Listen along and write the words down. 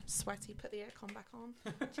sweaty. Put the aircon back on.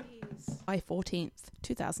 Jeez. July 14th,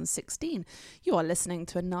 2016. You are listening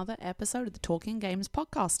to another episode of the Talking Games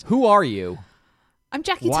podcast. Who are you? I'm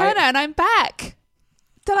Jackie Turner and I'm back.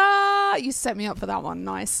 Ta-da! You set me up for that one.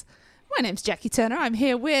 Nice. My name's Jackie Turner. I'm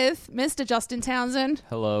here with Mr. Justin Townsend,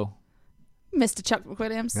 Hello. Mr. Chuck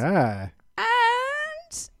McWilliams, Ah.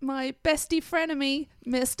 and my bestie frenemy,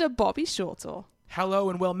 Mr. Bobby Shortor. Hello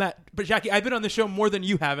and well met. But Jackie, I've been on the show more than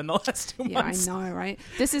you have in the last 2 Yeah, months. I know, right?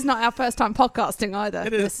 This is not our first time podcasting either.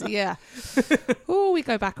 It is. Yeah. Oh, we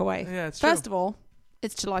go back away. Yeah, it's First true. of all,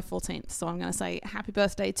 it's July 14th, so I'm going to say happy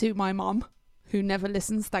birthday to my mum, who never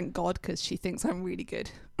listens, thank God, because she thinks I'm really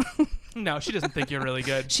good. No, she doesn't think you're really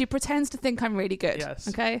good. She pretends to think I'm really good. Yes.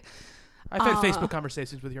 Okay? I've had Facebook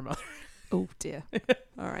conversations with your mother. Oh, dear.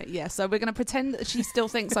 All right, yeah. So we're going to pretend that she still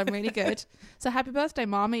thinks I'm really good. So happy birthday,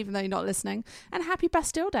 Mum, even though you're not listening. And happy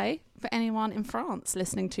Bastille Day for anyone in France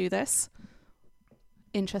listening to this.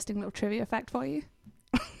 Interesting little trivia fact for you.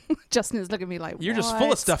 Justin is looking at me like, You're just full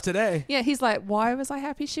 "What?" of stuff today. Yeah, he's like, why was I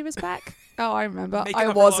happy she was back? Oh, I remember. Making I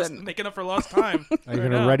up for wasn't. making up for lost time. I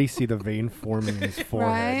can already see the vein forming in his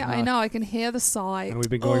forehead. Right? I know. I can hear the sigh. And we've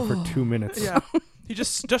been going for 2 minutes. Yeah.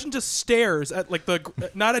 Justin just stares at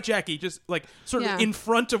not at Jackie, just like sort of Yeah. in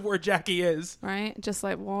front of where Jackie is. Right? Just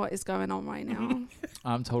like, what is going on right now?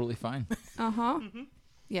 I'm totally fine. Uh-huh.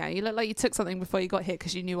 Yeah, you look like you took something before you got here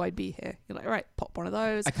because you knew I'd be here. You're like, all right, pop one of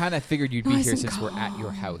those. I kind of figured you'd be Nice here and since we're at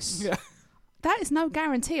your house. Yeah, That is no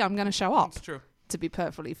guarantee I'm going to show up, it's true. to be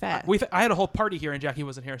perfectly fair. I had a whole party here and Jackie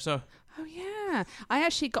wasn't here, so Oh, yeah. I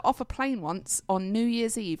actually got off a plane once on New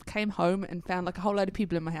Year's Eve, came home and found like a whole load of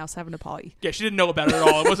people in my house having a party. yeah, she didn't know about it at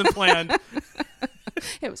all. It wasn't planned.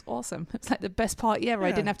 It was awesome. It was like the best party ever. I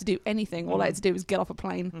Yeah. didn't have to do anything. All I had to do was get off a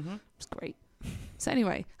plane. Mm-hmm. It was great. So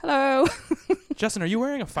anyway, hello. Justin, are you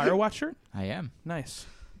wearing a Firewatch shirt? I am. Nice.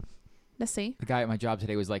 Let's see. The guy at my job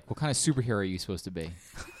today was like, what kind of superhero are you supposed to be?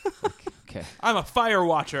 Like, okay. I'm a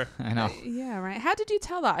Firewatcher. I know. Yeah, right. How did you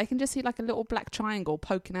tell that? I can just see like a little black triangle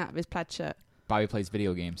poking out of his plaid shirt. Bobby plays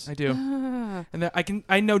video games. I do. Ah. And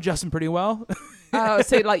I know Justin pretty well. Oh,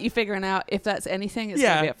 so like you figuring out if that's anything, it's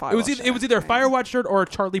yeah, gonna be a Firewatch it was either a shirt. Firewatch shirt or a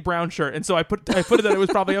Charlie Brown shirt, and so I put it that it was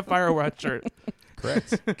probably a Firewatch shirt.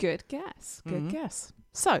 Correct. Good guess. Good Mhm. guess.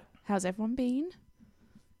 So, how's everyone been?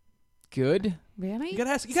 Good. Really? You gotta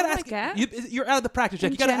ask. Something like that? You're out of the practice, Jack.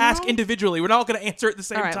 In You gotta ask general? individually. We're not gonna answer at the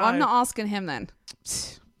same All right, time. well, I'm not asking him then.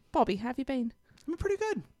 Bobby, how have you been? I'm pretty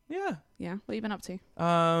good. Yeah. Yeah, what have you been up to?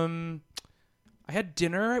 I had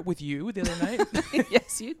dinner with you the other night.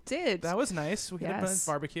 Yes, you did. That was nice. We had a Yes.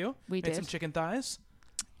 barbecue. We Made did. some chicken thighs.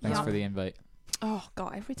 Thanks Yeah. for the invite. Oh,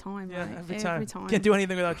 God, every time, Yeah, right? every time. time. Can't do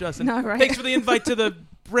anything without Justin. No, right? Thanks for the invite to the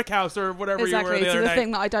brick house or whatever you were Exactly. the To other the night.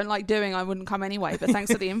 thing that I don't like doing, I wouldn't come anyway, but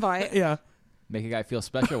thanks for the invite. Yeah. Make a guy feel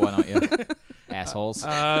special, why don't you? Assholes.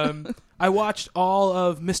 I watched all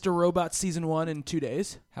of Mr. Robot season 1 in 2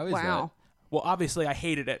 days. How is Wow. Well, obviously, I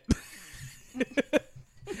hated it.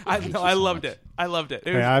 I loved it. I loved it.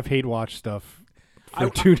 It Hey, was- I've hate watched stuff for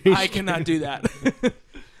 2 days. I cannot do that.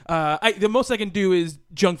 The most I can do is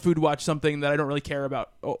junk food watch something that I don't really care about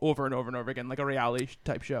over and over and over again, like a reality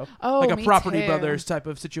type show, Oh, like a me Property too. Brothers type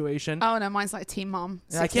of situation. Oh, no, mine's like Teen Mom.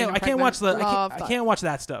 Yeah, I 16 and can't watch pregnant. Love I that. can't watch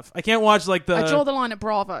that stuff. I can't watch like the. I draw the line at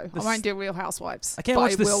Bravo. I s- won't do Real Housewives. I can't but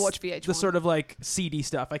watch I this, will watch VH1. the sort of like seedy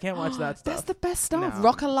stuff. I can't watch that stuff. That's the best stuff. No.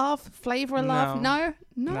 Rock of Love, Flavor of Love. No?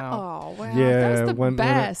 No. Oh, wow. Yeah, That's the when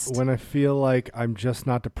best. when I feel like I'm just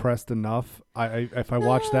not depressed enough, I if I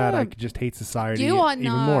watch that, I No. could just hate society You are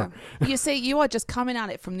even more. You see, you are just coming at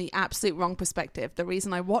it from the absolute wrong perspective. The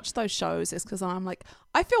reason I watch those shows is because I'm like,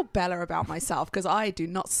 I feel better about myself because I do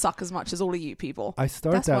not suck as much as all of you people. I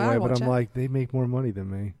start That's that why I way, but watch I'm it. like, they make more money than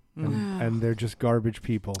me. And they're just garbage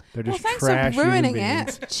people. They're Well, just thanks trash for ruining human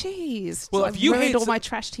beings. it. Jeez. Well, I've if you ruined hate all so- my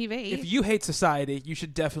trash TV. If you hate society, you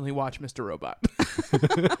should definitely watch Mr. Robot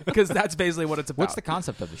because that's basically what it's about. What's the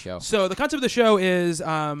concept of the show? So the concept of the show is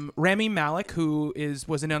Rami Malek, who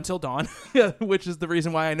was in Until Dawn, which is the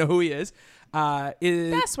reason why I know who he is.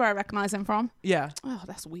 That's where I recognize him from. Yeah, Oh,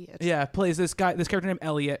 that's weird. yeah. Plays this character named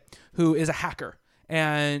Elliot, who is a hacker,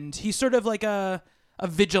 and he's sort of like a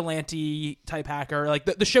vigilante type hacker. Like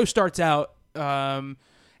the show starts out.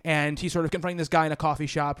 And he's sort of confronting this guy in a coffee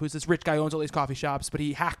shop who's this rich guy who owns all these coffee shops, but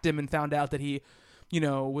he hacked him and found out that he,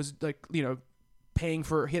 was like, paying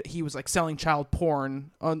for, he was like selling child porn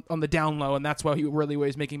on the down low, and that's why he really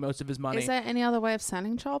was making most of his money. Is there any other way of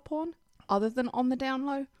selling child porn other than on the down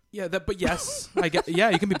low? Yeah, but yes, I get. Yeah,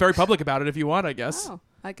 you can be very public about it if you want, I guess. Oh,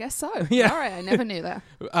 I guess so. Yeah. All right, I never knew that.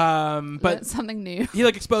 But Learned something new. he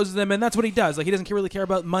like exposes them, and that's what he does. Like he doesn't really care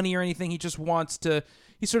about money or anything. He just wants to,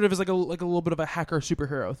 he sort of is like a little bit of a hacker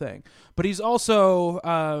superhero thing, but he's also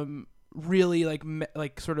really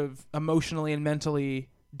like sort of emotionally and mentally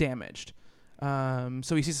damaged.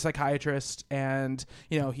 So he sees a psychiatrist, and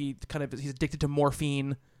he's addicted to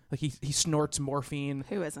morphine. Like he snorts morphine.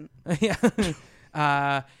 Who isn't?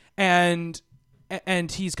 Yeah.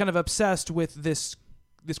 And he's kind of obsessed with this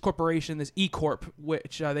corporation, this E Corp,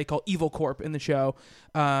 which they call Evil Corp in the show.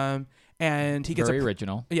 And he gets Very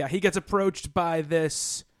original. Yeah, he gets approached by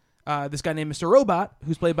this guy named Mr. Robot,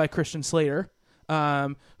 who's played by Christian Slater,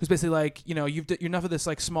 who's basically like, you're enough of this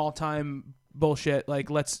like small time bullshit. Like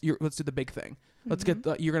let's do the big thing. Let's get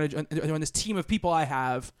you're gonna join this team of people I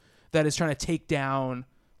have that is trying to take down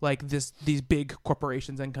like these big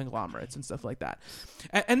corporations and conglomerates and stuff like that.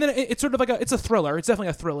 And then it's sort of like it's a thriller. It's definitely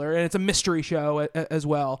a thriller, and it's a mystery show as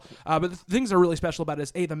well. But the things that are really special about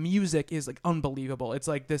it is the music is like unbelievable. It's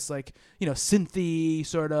like this like synthy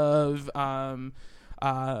sort of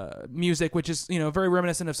music, which is very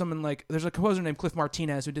reminiscent of someone like there's a composer named Cliff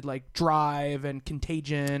Martinez who did like Drive and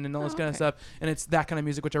Contagion and all this kind of stuff, and it's that kind of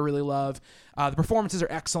music which I really love. The performances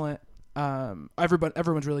are excellent.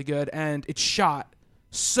 Everyone's really good, and it's shot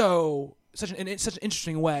such an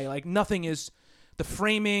interesting way. Like nothing is the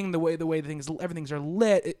framing, the way everything's are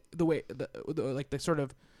lit, the way the sort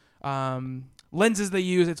of lenses they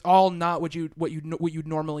use. It's all not what you'd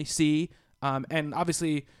normally see. And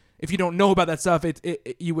obviously, if you don't know about that stuff,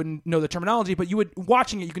 you wouldn't know the terminology. But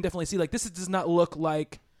watching it, you can definitely see like this does not look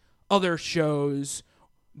like other shows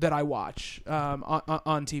that I watch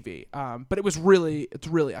on TV. But it's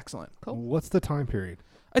really excellent. Cool. What's the time period?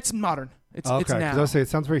 It's modern. It's okay, it's now. because I was say it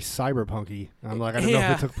sounds very cyberpunky. I'm like, I don't know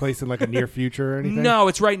if it took place in like a near future or anything. No,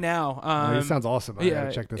 it's right now. It sounds awesome. I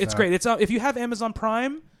gotta check this out. It's great. It's if you have Amazon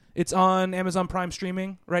Prime, it's on Amazon Prime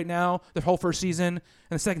streaming right now. The whole first season, and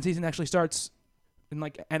the second season actually starts in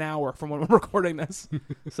like an hour from when we're recording this.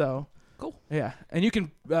 So cool. Yeah, and you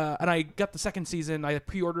can. And I got the second season. I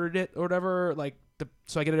pre-ordered it or whatever.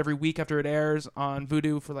 So I get it every week after it airs on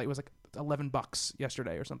Vudu for it was like $11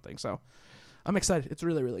 yesterday or something. So I'm excited. It's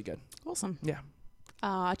really, really good. Awesome. Yeah.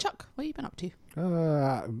 Chuck, what have you been up to?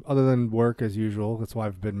 Other than work as usual, that's why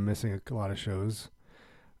I've been missing a lot of shows.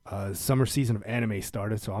 Summer season of anime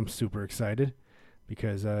started, so I'm super excited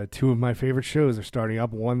because two of my favorite shows are starting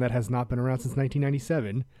up. One that has not been around since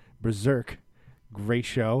 1997, Berserk. Great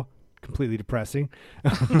show. Completely depressing.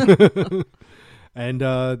 And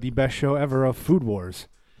the best show ever of Food Wars.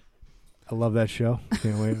 I love that show.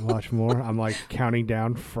 Can't wait to watch more. I'm like counting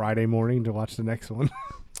down Friday morning to watch the next one.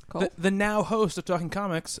 Cool. The now host of Talking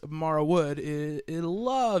Comics, Mara Wood,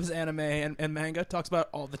 loves anime and manga, talks about it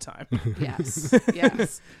all the time. Yes.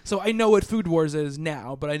 Yes. So I know what Food Wars is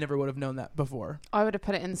now, but I never would have known that before. I would have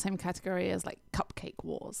put it in the same category as like Cupcake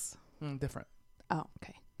Wars. Different. Oh,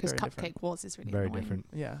 okay. Because Very Cupcake different. Wars is really Very annoying. different.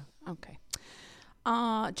 Yeah. Okay.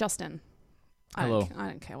 Justin. Hello. I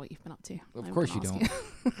don't care what you've been up to. Of I'm course gonna you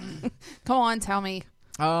ask you. Come on, tell me.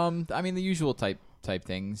 I mean the usual type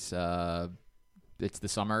things. It's the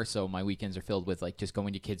summer, so my weekends are filled with like just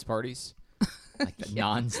going to kids' parties, like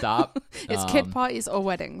nonstop. It's kid parties or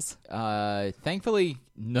weddings. Thankfully,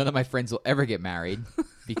 none of my friends will ever get married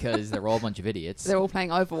because they're all a bunch of idiots. They're all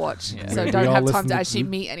playing Overwatch, Yeah. so We don't all have listen time to to- actually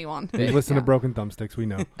meet anyone. They listen Yeah. to Broken Thumbsticks, we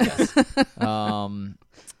know.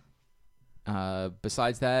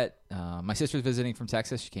 Besides that, my sister's visiting from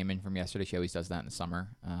Texas. She came in from yesterday. She always does that in the summer.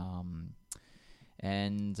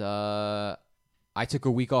 And I took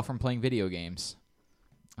a week off from playing video games,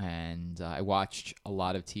 and I watched a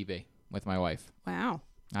lot of TV with my wife. Wow.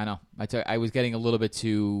 I know. I was getting a little bit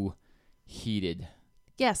too heated.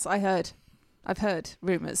 Yes, I heard. I've heard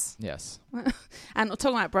rumors. Yes. And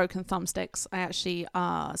talking about broken thumbsticks, I actually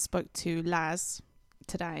spoke to Laz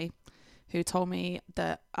today, who told me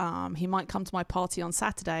that he might come to my party on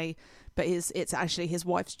Saturday, but it's actually his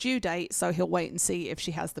wife's due date, so he'll wait and see if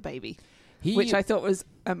she has the baby, which I thought was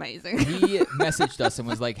amazing. He messaged us and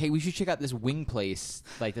was like, "Hey, we should check out this wing place.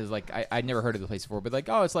 Like, there's like I'd never heard of the place before, but like,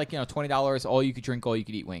 oh, it's like $20, all you could drink, all you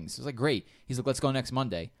could eat wings." I was like, "Great." He's like, "Let's go next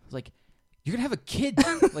Monday." I was like, "You're gonna have a kid?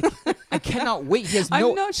 Like, I cannot wait." He has no.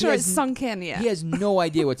 I'm not sure it's sunk in yet. He has no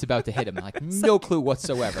idea what's about to hit him. Like, no clue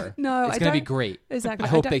whatsoever. No, it's I gonna be don't- great. Exactly. I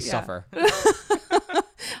hope they don't- yeah. suffer.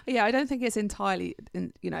 Yeah, I don't think it's entirely,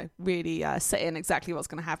 really set in exactly what's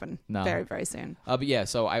going to happen No. very, very soon. But yeah,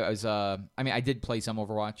 so I was. I mean, I did play some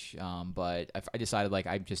Overwatch, but I decided like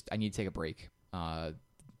I need to take a break.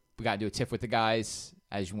 We got to do a tiff with the guys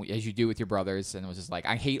as you do with your brothers, and it was just like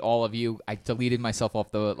I hate all of you. I deleted myself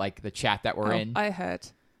off the chat that we're in. I heard.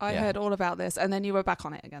 I Yeah. heard all about this, and then you were back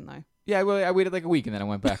on it again, though. Yeah, I waited like a week and then I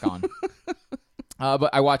went back on.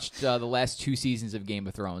 But I watched the last 2 seasons of Game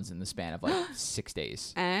of Thrones in the span of like 6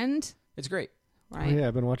 days. And It's great. right. Oh, yeah,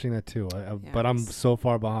 I've been watching that too. But I'm Yes. so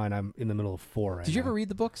far behind. I'm in the middle of 4 right Did you now. ever read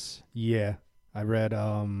the books? Yeah, I read.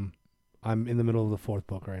 I'm in the middle of the 4th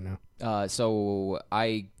book right now.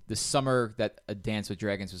 The summer that A Dance with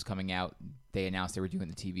Dragons was coming out, they announced they were doing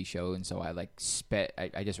the TV show, and so I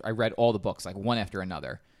I read all the books like one after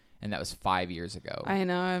another, and that was 5 years ago. I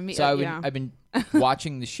know. So yeah. I've been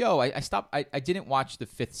watching the show. I stopped. I didn't watch the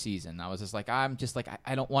 5th season. I was just like,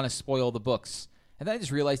 I don't want to spoil the books. And then I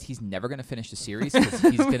just realized he's never going to finish the series because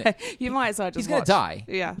he's gonna You might as well just he's gonna watch. die.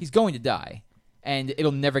 Yeah. He's going to die, and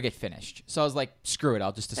it'll never get finished. So I was like, screw it.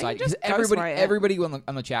 I'll just decide. just Because ghostwrite it. everybody on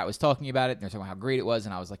the chat was talking about it, and they're talking about how great it was,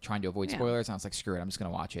 and I was like trying to avoid Yeah. spoilers. And I was like, screw it. I'm just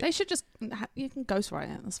gonna watch it. They should just you can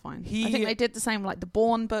ghostwrite it. That's fine. I He- think they did the same like the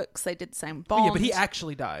Bourne books. They did the same. Bond. Yeah, but he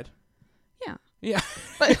actually died. Yeah. Yeah.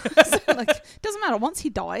 But like, doesn't matter. Once he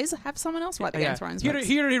dies, have someone else write the Game of Thrones He had books.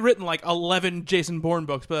 already written like 11 Jason Bourne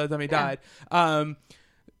books by the time he Yeah. died.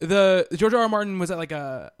 The George R. R. Martin was at like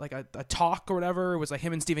a talk or whatever. It was like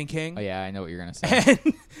him and Stephen King. Oh yeah, I know what you're gonna say.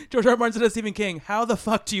 And George R. R. Martin said to Stephen King, "How the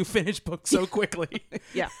fuck do you finish books so quickly?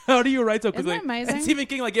 Yeah. How do you write so Isn't quickly?" that amazing? And Stephen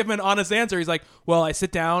King like gave him an honest answer. He's like, "Well, I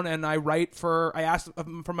sit down and I write I ask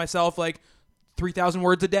for myself like 3,000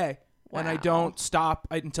 words a day." And I Wow. don't stop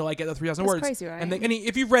until I get the 3,000 That's words. crazy, right? And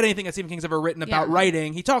if you've read anything that Stephen King's ever written about Yeah.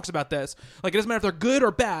 writing, he talks about this. Like, it doesn't matter if they're good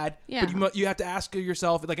or bad, Yeah. but you have to ask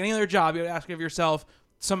yourself, like any other job, you have to ask of yourself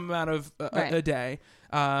some amount of Right. a day.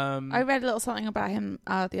 I read a little something about him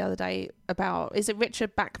the other day about, is it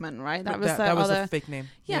Richard Bachman, right? That was the that was other a fake name.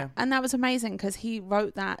 Yeah, and that was amazing because he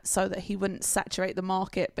wrote that so that he wouldn't saturate the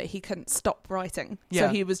market, but he couldn't stop writing. Yeah. So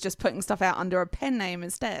he was just putting stuff out under a pen name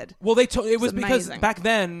instead. Well, it was because amazing. back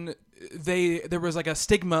then there was like a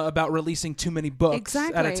stigma about releasing too many books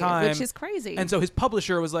Exactly, at a time, which is crazy. and so his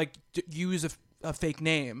publisher was like, use a fake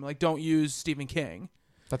name, like don't use Stephen King.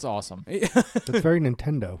 That's awesome. That's very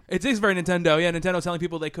Nintendo. It is very Nintendo. Yeah, Nintendo telling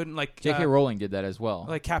people they couldn't like J.K. Rowling did that as well.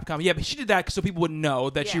 like Capcom. Yeah, but she did that so people wouldn't know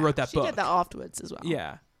that she wrote that book. She did that afterwards as well.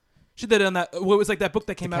 Yeah, she did it on that. What was like that book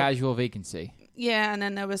that the came out? Casual Vacancy. Yeah, and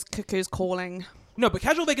then there was Cuckoo's Calling. No, but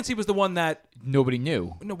Casual Vacancy was the one that Nobody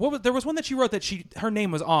knew. there was one that she wrote that her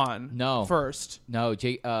name was on. No. First. No,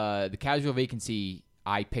 the Casual Vacancy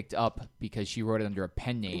I picked up because she wrote it under a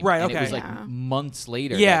pen name. Right, And okay. it was like Yeah. months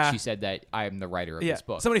later Yeah. that she said that I am the writer of Yeah, this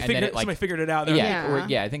book. somebody And then figured it out. They're Yeah, Yeah.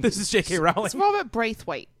 yeah, I think This is J.K. Rowling. It's Robert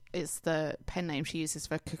Braithwaite is the pen name she uses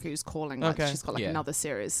for Cuckoo's Calling. Like, Okay. she's got like Yeah. another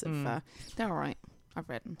series of. They're all right. I've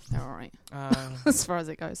read them. They're all right as far as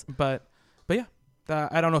it goes. But yeah,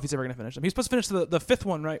 I don't know if he's ever going to finish them. He's supposed to finish the 5th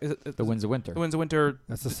one, right? Is it The Winds of Winter. The Winds of Winter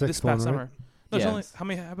That's the this 6th past one, right? summer. No, there's Yeah. only, how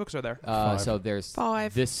many books are there? 5. So there's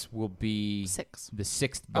 5. This will be 6. the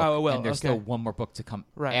 6th book. Oh, it will, and there's okay. still one more book to come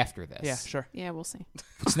Right. after this. Yeah, sure. Yeah, we'll see.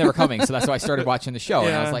 It's never coming, so that's why I started watching the show, and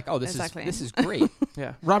I Yeah. was like, "Oh, Exactly. this is great."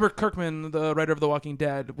 Yeah. Robert Kirkman, the writer of The Walking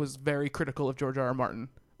Dead, was very critical of George R. R. Martin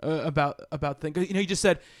about things. You know, he just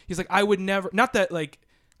said, he's like, I would never, not that like,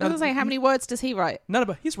 I was gonna say, how many words does he write?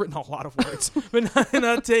 he's written a lot of words, but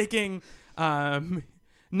not taking,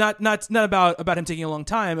 not about him taking a long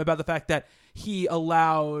time, about the fact that he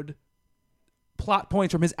allowed plot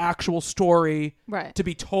points from his actual story Right. to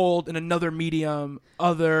be told in another medium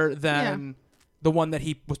other than the one that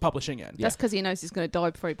he was publishing in. That's because he knows he's going to die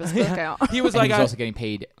before he puts the book out. He was And like, he's also getting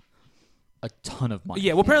paid a ton of money.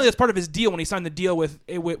 yeah. Well, apparently that's part of his deal when he signed the deal with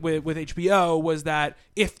HBO was that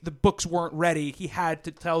if the books weren't ready, he had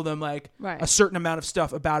to tell them like Right. a certain amount of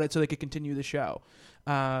stuff about it so they could continue the show.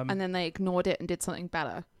 And then they ignored it and did something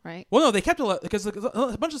better, right? Well, no, they kept a lot because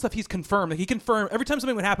a bunch of stuff he's confirmed. Like, he confirmed every time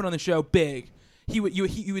something would happen on the show big, you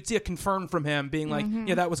would see a confirm from him being like,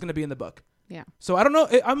 yeah, that was going to be in the book. Yeah. So I don't know.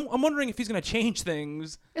 I'm wondering if he's going to change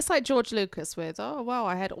things. It's like George Lucas with, oh, well,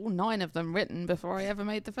 I had all 9 of them written before I ever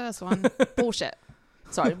made the first one. Bullshit.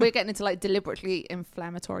 Sorry, we're getting into like deliberately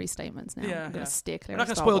inflammatory statements now. Yeah, I'm going to steer clear We're not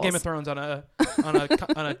of going to Star spoil Game Wars. of Thrones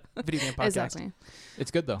on a video game podcast. Exactly.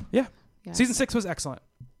 It's good though. Yeah. Yes. Season 6 was excellent.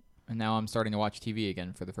 And now I'm starting to watch TV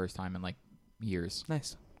again for the first time in like years.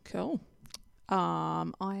 Nice. Cool.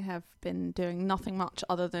 I have been doing nothing much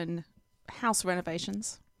other than house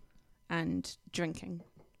renovations and drinking.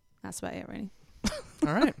 That's about it, really.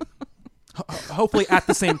 All right. Hopefully at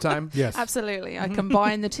the same time. Yes. Absolutely. I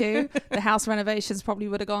combine the two. The house renovations probably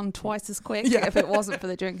would have gone twice as quick Yeah. if it wasn't for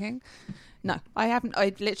the drinking. No, I haven't.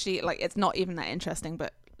 I literally, like, it's not even that interesting,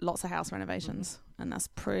 but lots of house renovations. And that's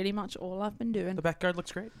pretty much all I've been doing. The backyard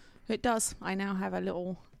looks great. It does. I now have a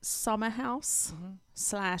little summer house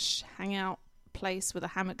 / hangout place with a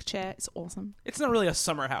hammock chair. It's awesome. It's not really a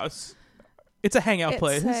summer house. It's a hangout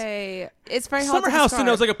place. It's very hard Summer to house describe. to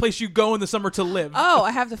know is like a place you go in the summer to live. Oh,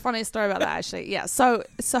 I have the funniest story about that actually. Yeah. So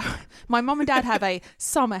my mom and dad have a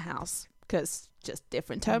summer house because just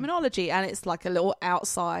different terminology, and it's like a little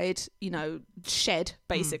outside, shed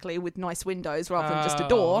basically with nice windows rather than just a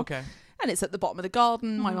door. Okay. And it's at the bottom of the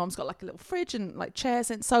garden. My mom's got like a little fridge and like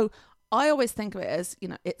chairs in. So I always think of it as,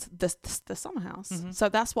 it's the summer house. So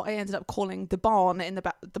that's what I ended up calling the barn in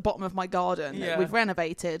the bottom of my garden that we've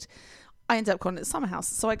renovated. I ended up calling it the summer house.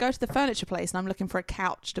 So I go to the furniture place and I'm looking for a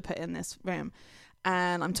couch to put in this room.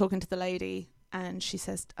 And I'm talking to the lady and she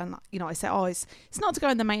says, and I say, oh, it's not to go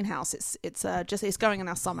in the main house. It's going in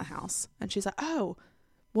our summer house. And she's like, oh,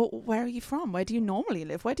 well, where are you from? Where do you normally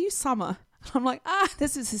live? Where do you summer? I'm like,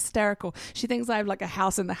 this is hysterical. She thinks I have like a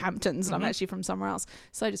house in the Hamptons and I'm actually from somewhere else.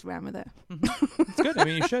 So I just ran with it. It's good. I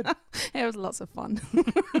mean, you should. It was lots of fun.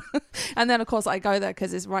 And then, of course, I go there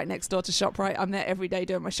because it's right next door to ShopRite. I'm there every day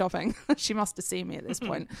doing my shopping. She must have seen me at this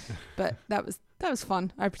point. But that was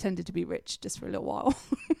fun. I pretended to be rich just for a little while.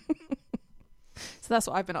 So that's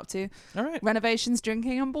what I've been up to. All right. Renovations,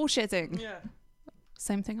 drinking, and bullshitting. Yeah.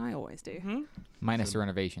 Same thing I always do. Mm-hmm. Minus the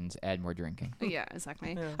renovations, add more drinking. Yeah,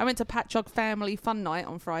 exactly. Yeah. I went to Patchogue Family Fun Night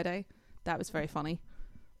on Friday. That was very funny.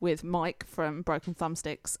 With Mike from Broken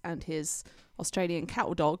Thumbsticks and his Australian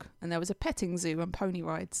cattle dog. And there was a petting zoo and pony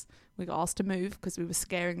rides. We got asked to move because we were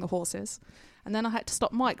scaring the horses. And then I had to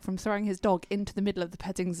stop Mike from throwing his dog into the middle of the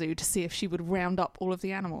petting zoo to see if she would round up all of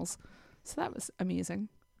the animals. So that was amusing.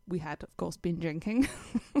 We had, of course, been drinking.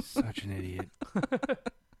 Such an idiot.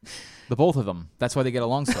 The both of them. That's why they get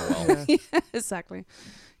along so well. Yeah, exactly.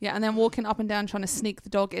 Yeah, and then walking up and down trying to sneak the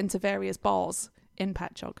dog into various bars in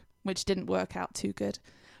Patchogue, which didn't work out too good.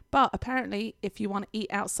 But apparently, if you want to eat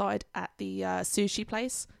outside at the sushi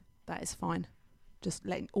place, that is fine. Just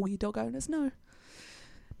letting all your dog owners know.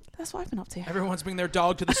 That's what I've been up to. Everyone's bringing their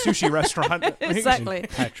dog to the sushi restaurant. Exactly.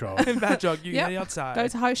 Patchogue. In Patchogue, you Yep. get outside. Go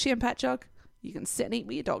to Hoshi and Patchogue. You can sit and eat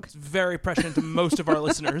with your dog. It's very prescient to most of our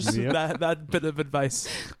listeners, Yep. that bit of advice.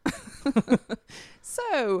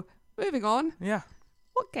 So, moving on. Yeah.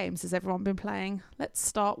 What games has everyone been playing? Let's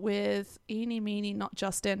start with Eeny, Meeny, Not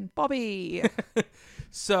Justin. Bobby.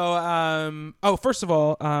 So, first of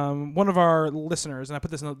all, one of our listeners, and I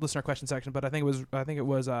put this in the listener question section, but I think it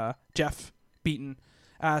was Jeff Beaton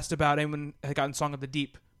asked about anyone had gotten Song of the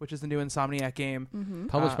Deep, which is the new Insomniac game. Mm-hmm.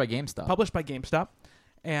 Published by GameStop. Published by GameStop.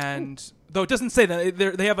 And though it doesn't say that,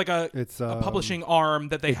 they have like a publishing arm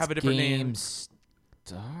that they have a different name. GameStar?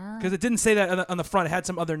 Because it didn't say that on the front. It had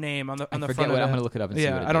some other name on the I front forget of what, it. I'm going to look it up and see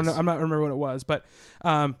what it is. I don't know. I'm not remember what it was, but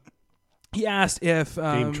he asked if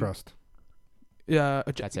Game Trust.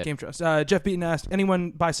 That's it. Game Trust. Jeff Beaton asked,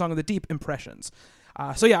 anyone buy Song of the Deep impressions?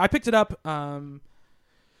 So yeah, I picked it up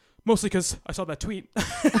mostly because I saw that tweet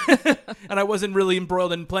and I wasn't really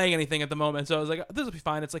embroiled in playing anything at the moment. So I was like, this will be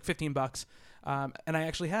fine. It's like $15. And I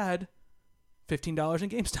actually had $15 in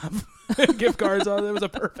GameStop gift cards. So it was a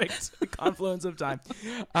perfect confluence of time.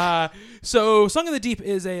 So Song of the Deep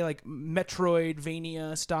is a like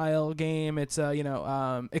Metroidvania style game. It's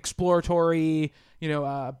exploratory.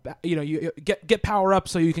 You get power up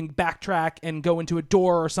so you can backtrack and go into a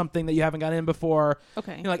door or something that you haven't gotten in before.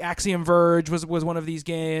 Okay. Like Axiom Verge was one of these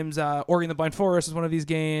games. Ori and the Blind Forest is one of these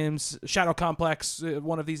games. Shadow Complex,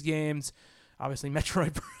 one of these games. Obviously,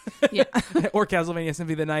 Metroid Yeah. or Castlevania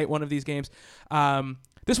Symphony of the Night, one of these games.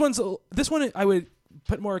 This one I would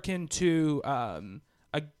put more akin to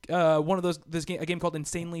a game called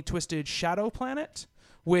Insanely Twisted Shadow Planet,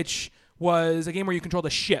 which was a game where you controlled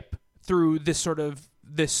a ship through this sort of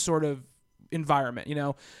environment.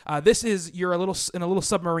 This is you're in a little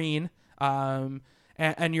submarine.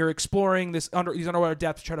 And you're exploring these underwater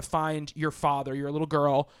depths to try to find your father. You're a little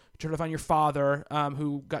girl trying to find your father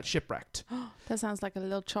who got shipwrecked. That sounds like a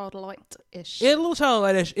little childlike-ish. A little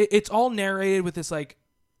childlike-ish. It's all narrated with this like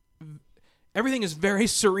everything is very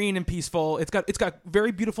serene and peaceful. It's got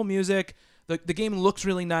very beautiful music. The game looks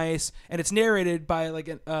really nice, and it's narrated by like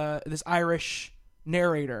this Irish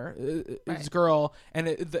narrator, this girl, and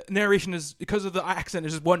the narration is because of the accent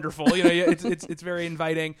is just wonderful. It's very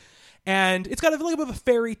inviting. And it's got a little bit of a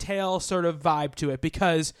fairy tale sort of vibe to it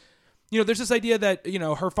because, there's this idea that,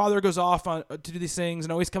 her father goes off to do these things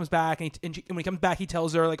and always comes back. And when he comes back, he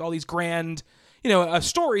tells her like all these grand,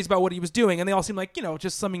 stories about what he was doing. And they all seem like,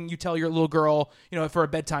 just something you tell your little girl, for a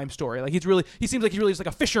bedtime story. Like he seems like he's really just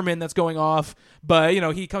like a fisherman that's going off. But,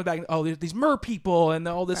 he comes back and, there's these mer people and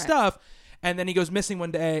all this stuff. And then he goes missing one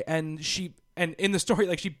day and in the story,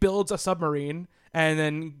 like she builds a submarine and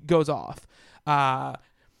then goes off.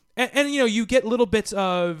 And you get little bits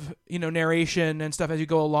of narration and stuff as you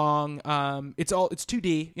go along. It's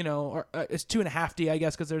 2D, or it's 2.5D, I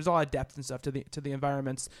guess, because there's a lot of depth and stuff to the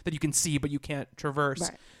environments that you can see but you can't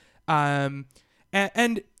traverse. Right.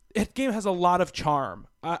 And the game has a lot of charm.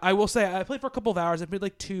 I will say I played for a couple of hours. I played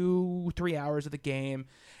like 2-3 hours of the game,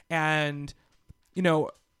 and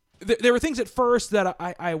there were things at first that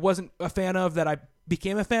I wasn't a fan of that I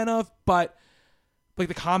became a fan of, but like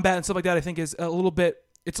the combat and stuff like that, I think is a little bit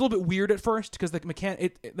weird at first because the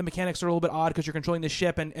mechanics are a little bit odd because you're controlling the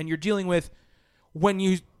ship and you're dealing with when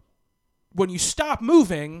you stop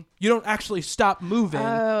moving, you don't actually stop moving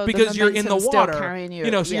because you're in the water.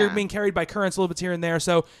 So you're being carried by currents a little bit here and there.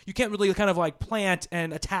 So you can't really kind of like plant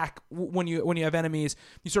and attack when you have enemies.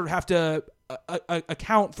 You sort of have to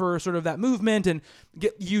account for sort of that movement and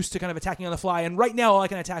get used to kind of attacking on the fly. And right now, all I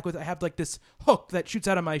can attack with, I have like this hook that shoots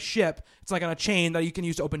out of my ship. It's like on a chain that you can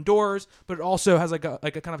use to open doors, but it also has like a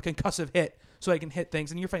kind of concussive hit, so I can hit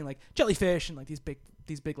things. And you're fighting like jellyfish and like these big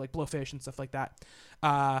like blowfish and stuff like that.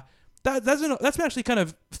 That's been actually kind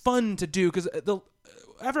of fun to do because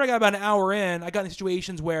after I got about an hour in, I got in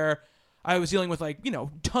situations where I was dealing with like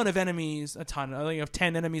ton of enemies, 10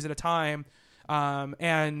 enemies at a time,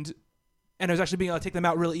 and I was actually being able to take them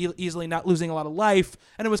out really easily, not losing a lot of life,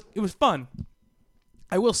 and it was fun.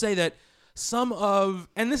 I will say that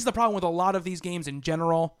and this is the problem with a lot of these games in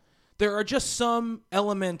general, there are just some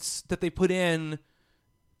elements that they put in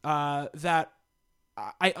that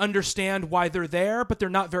I understand why they're there, but they're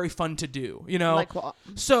not very fun to do, Like what?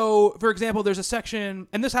 So, for example, there's a section,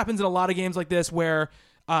 and this happens in a lot of games like this, where,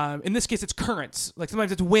 in this case, it's currents. Like,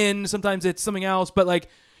 sometimes it's wind, sometimes it's something else, but, like,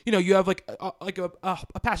 you have, like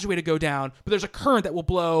a passageway to go down, but there's a current that will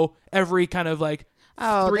blow every kind of, like,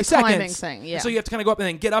 3 seconds. Timing thing, yeah. So you have to kind of go up and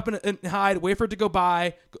then get up and hide, wait for it to go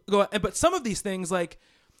by, but some of these things, like,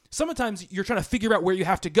 sometimes you're trying to figure out where you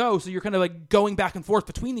have to go, so you're kind of, like, going back and forth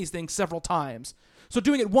between these things several times. So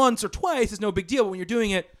doing it once or twice is no big deal, but when you're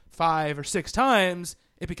doing it 5 or 6 times,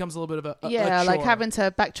 it becomes a little bit of a chore. Like having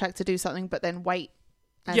to backtrack to do something, but then wait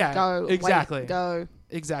and go. Exactly. Wait, go.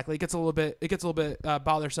 Exactly. It gets a little bit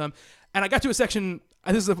bothersome. And I got to a section.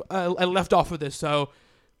 I left off with this, so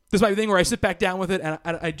this might be the thing where I sit back down with it and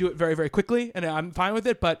I do it very, very quickly, and I'm fine with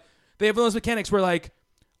it. But they have one of those mechanics where like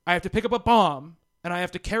I have to pick up a bomb and I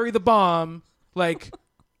have to carry the bomb like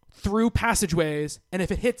through passageways, and if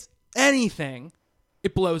it hits anything,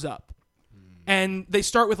 it blows up. And they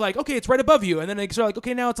start with like, okay, it's right above you, and then they start like,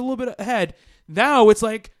 okay, now it's a little bit ahead. Now it's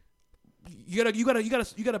like you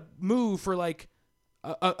gotta move for like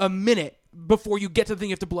a minute before you get to the thing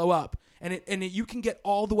you have to blow up, and you can get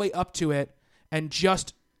all the way up to it and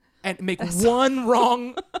make one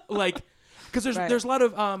wrong like because there's a lot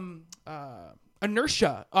of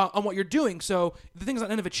inertia on what you're doing. So the thing's on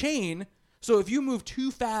the end of a chain. So if you move too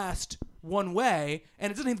fast one way,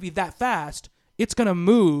 and it doesn't have to be that fast, it's gonna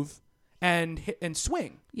move and hit and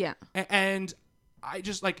swing. Yeah. And I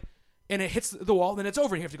just like, and it hits the wall, then it's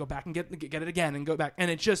over, and you have to go back and get it again and go back, and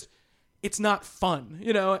it's not fun,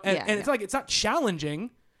 and it's like it's not challenging.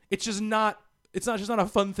 It's just not a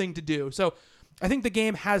fun thing to do. So I think the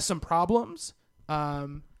game has some problems. I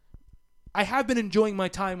have been enjoying my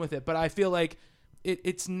time with it, but I feel like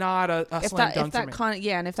it's not a slam dunk for me.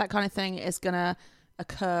 And if that kind of thing is gonna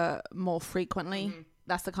occur more frequently,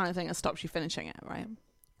 that's the kind of thing that stops you finishing it, right?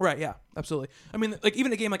 Right, yeah, absolutely. I mean, like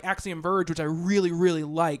even a game like Axiom Verge, which I really, really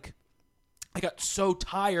like, I got so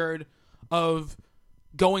tired of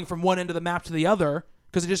going from one end of the map to the other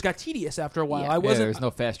because it just got tedious after a while. Yeah. There was no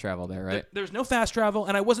fast travel there, right? There's no fast travel,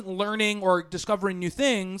 and I wasn't learning or discovering new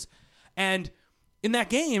things. And in that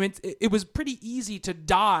game, it was pretty easy to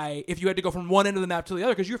die if you had to go from one end of the map to the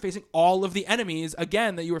other because you were facing all of the enemies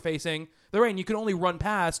again that you were facing. And you could only run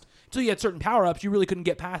past until you had certain power-ups. You really couldn't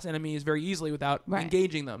get past enemies very easily without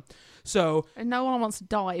engaging them. So, and no one wants to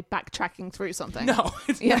die backtracking through something. No,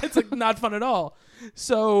 it's like not fun at all.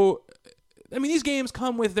 So, I mean, these games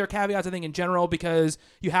come with their caveats, I think, in general, because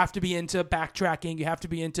you have to be into backtracking. You have to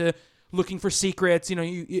be into looking for secrets. And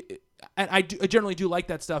I generally do like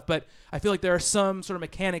that stuff, but I feel like there are some sort of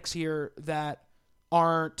mechanics here that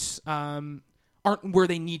aren't where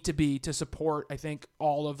they need to be to support, I think,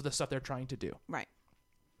 all of the stuff they're trying to do. Right.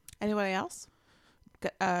 Anybody else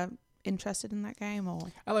interested in that game?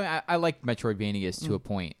 Or I like Metroidvanias to a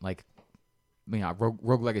point. Like,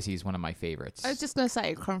 Rogue Legacy is one of my favorites. I was just going to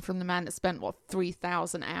say, come from the man that spent,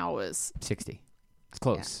 3,000 hours? 60. It's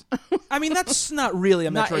close. I mean, that's not really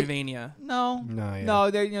a Not- Metroidvania. No, No, yeah. no.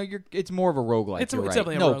 It's more of a roguelike. It's you're right.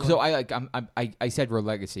 definitely a no. roguelike. So I said Rogue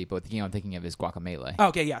Legacy, but the game I'm thinking of is Guacamelee.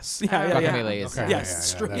 Okay, yes. Yeah. Guacamelee is Okay.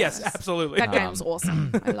 Yes, Yeah, yes, absolutely. That game's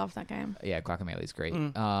awesome. I love that game. Yeah, Guacamelee is great.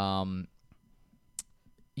 Mm.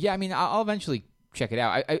 Yeah, I mean, I'll eventually check it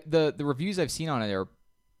out. The reviews I've seen on it are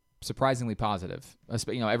surprisingly positive.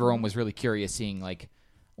 Everyone was really curious, seeing like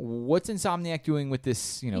what's Insomniac doing with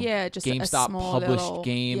this, Yeah, just a GameStop small published little-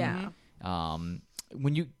 game. yeah.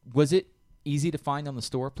 Was it easy to find on the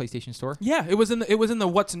store, PlayStation Store? Yeah, it was in the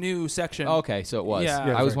what's new section. Oh, okay, so it was. Yeah.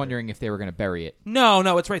 Yeah, I was right wondering if they were going to bury it.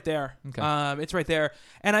 No, it's right there. Okay. It's right there.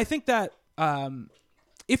 And I think that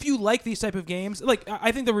if you like these type of games, like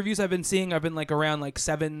I think the reviews I've been seeing have been like around like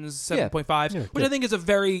 7s, 7.5s, Yeah, which good. I think is a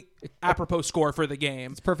very apropos score for the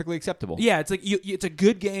game. It's perfectly acceptable. Yeah, it's like it's a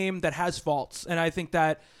good game that has faults, and I think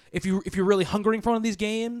that if you're really hungering for one of these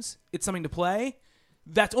games, it's something to play.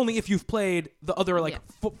 That's only if you've played the other like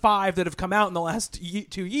 5 that have come out in the last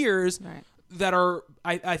 2 years Right. that are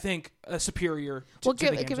I think superior. Well, to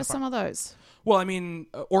the game give so us far. some of those. Well, I mean,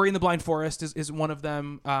 Ori and the Blind Forest is one of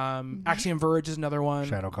them. Axiom Verge is another one.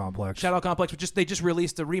 Shadow Complex. Shadow Complex, they just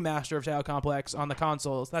released a remaster of Shadow Complex on the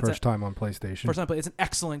consoles. That's First time on PlayStation. First time play. It's an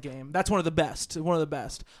excellent game. That's one of the best. One of the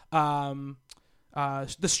best.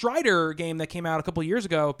 The Strider game that came out a couple years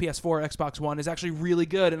ago, PS4, Xbox One, is actually really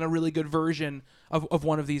good and a really good version of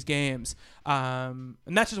one of these games. And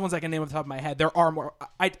that's just ones I can name off the top of my head. There are more.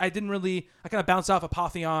 I kind of bounced off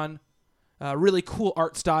Apotheon. Really cool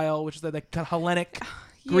art style, which is the kind of Hellenic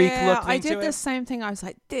Greek yeah, look. I thing did to the it. same thing. I was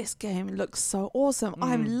like, this game looks so awesome.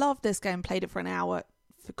 I love this game. Played it for an hour.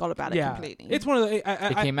 Forgot about it Yeah, completely. it's one of the.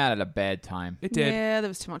 It came out at a bad time. It did. Yeah, there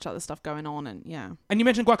was too much other stuff going on, and yeah. And you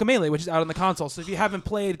mentioned Guacamelee, which is out on the console. So if you haven't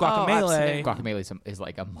played Guacamelee, absolutely. Guacamelee is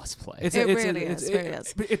like a must play. It really is.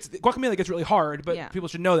 It's Guacamelee gets really hard, but Yeah. people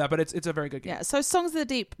should know that. But it's a very good game. Yeah, so Songs of the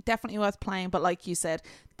Deep, definitely worth playing, but like you said,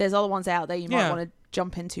 there's other ones out there you might Yeah. want to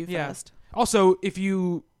jump into Yeah. first. Also, if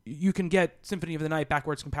you can get Symphony of the Night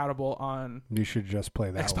backwards compatible on You should just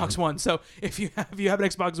play that Xbox one. One. So if you have an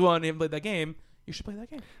Xbox One and you haven't played that game, you should play that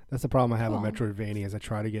game. That's the problem I have Cool. with Metroidvania is I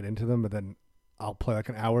try to get into them, but then I'll play like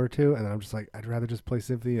an hour or two, and then I'm just like, I'd rather just play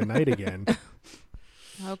Symphony of the Night again.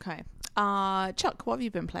 Okay. Chuck, what have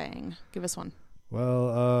you been playing? Give us one.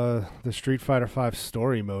 Well, the Street Fighter V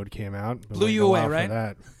story mode came out. Been Blew waiting you a away, while for right?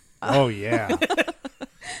 That. Oh yeah.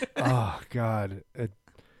 Oh god, it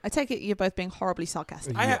I take it you're both being horribly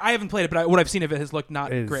sarcastic. Yeah. I haven't played it, but what I've seen of it has looked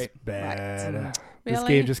not is great. bad. Right. This Really?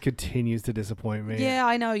 game just continues to disappoint me. Yeah,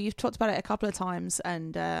 I know. You've talked about it a couple of times,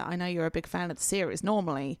 and I know you're a big fan of the series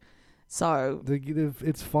normally. So,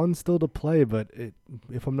 It's fun still to play, but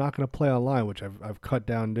if I'm not going to play online, which I've cut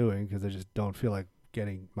down doing because I just don't feel like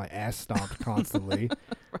getting my ass stomped constantly.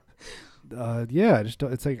 Yeah, I just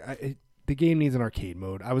don't. It's like the game needs an arcade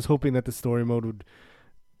mode. I was hoping that the story mode would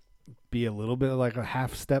be a little bit like a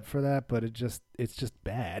half step for that, but it's just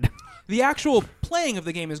bad. The actual playing of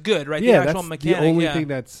the game is good, right? Yeah, the actual that's mechanic. the only yeah. thing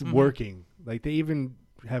that's Mhm. working. Like they even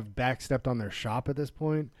have backstepped on their shop at this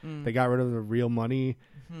point. Mm. They got rid of the real money.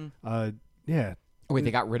 Mhm. Yeah. Oh, wait,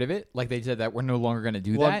 they got rid of it? Like they said that we're no longer going to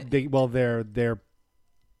do Well, that?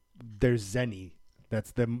 they're Zenny.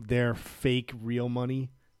 That's their fake real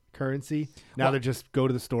money currency. Now Well- they just go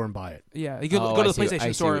to the store and buy it. Yeah, you can Oh, go to I the see- I PlayStation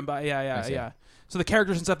see Store what- and buy. I Yeah. see. So the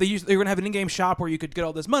characters and stuff they're gonna have an in-game shop where you could get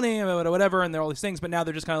all this money and whatever, and there are all these things. But now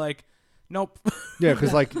they're just kind of like, nope. Yeah,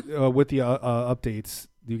 because like with the updates,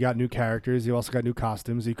 you got new characters. You also got new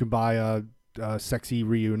costumes. You can buy sexy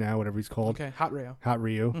Ryu now, whatever he's called. Okay, Hot Rayo. Hot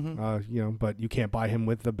Ryu. Mhm. But you can't buy him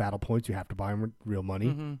with the battle points. You have to buy him with real money.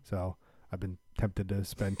 Mhm. So I've been tempted to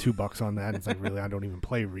spend $2 on that. It's like really, I don't even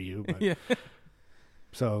play Ryu. But Yeah.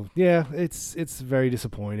 So yeah, it's very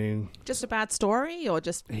disappointing. just a bad story, or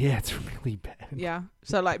just Yeah, it's really bad. yeah,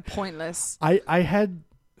 so like pointless. I had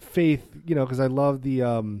faith, because I love the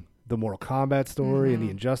Mortal Kombat story and the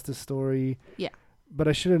Mhm. Injustice story. Yeah. But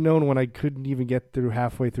I should have known when I couldn't even get through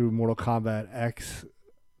halfway through Mortal Kombat X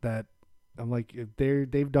that I'm like, if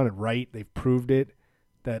they've done it right. They've proved it.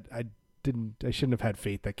 That I shouldn't have had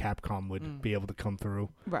faith that Capcom would be able to come through.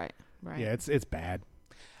 Right. Yeah, it's bad.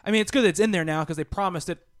 I mean, it's good that it's in there now because they promised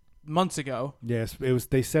it months ago. Yes, it was.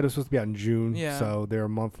 They said it was supposed to be out in June, Yeah. so they're a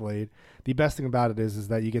month late. The best thing about it is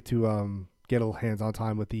that you get to get a little hands-on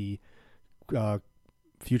time with the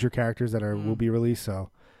future characters that will be released. So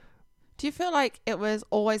Do you feel like it was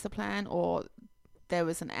always the plan, or there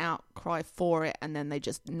was an outcry for it, and then they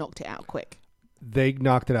just knocked it out quick? they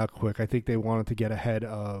knocked it out quick. I think they wanted to get ahead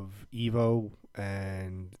of Evo,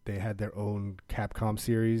 and they had their own Capcom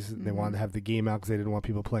series. They wanted to have the game out because they didn't want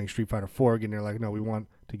people playing Street Fighter 4 again. They're like, no, we want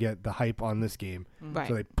to get the hype on this game. Right.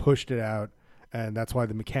 So they pushed it out, and that's why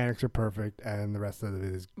the mechanics are perfect, and the rest of it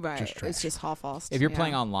is Right. just trash. It's just half-assed. If you're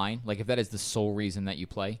playing online, like if that is the sole reason that you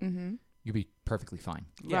play, Mm-hmm. you'll be perfectly fine.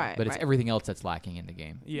 Yeah. Right. But it's everything else that's lacking in the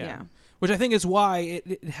game. Yeah. Which I think is why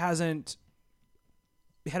it hasn't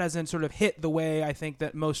sort of hit the way I think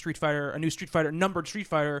that most numbered Street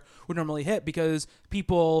Fighter would normally hit, because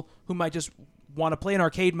people who might just want to play in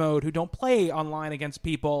arcade mode, who don't play online against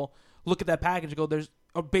people, look at that package and go, there's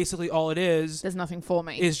basically all it is. There's nothing for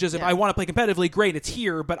me. Is just if I want to play competitively, great, it's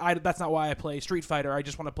here, but that's not why I play Street Fighter. I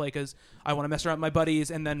just want to play because I want to mess around with my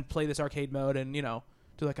buddies and then play this arcade mode and,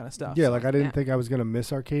 do that kind of stuff. Yeah, like I didn't think I was gonna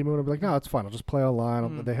miss arcade mode. I'd be like, no, it's fine. I'll just play online.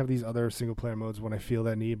 Mm. They have these other single player modes when I feel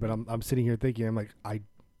that need. But I'm sitting here thinking, I'm like,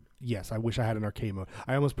 yes, I wish I had an arcade mode.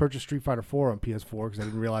 I almost purchased Street Fighter 4 on PS4 because I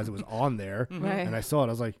didn't realize it was on there. Right. And I saw it. I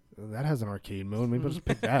was like, that has an arcade mode. Maybe I'll just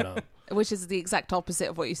pick that up. Which is the exact opposite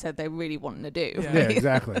of what you said they really want to do. Yeah. Yeah,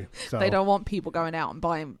 exactly. So They don't want people going out and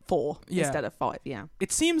buying 4 Yeah. instead of 5. Yeah.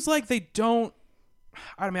 It seems like they don't.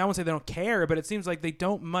 I mean, I won't say they don't care, but it seems like they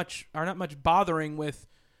are not much bothering with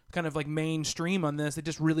kind of like mainstream on this. They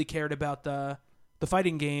just really cared about the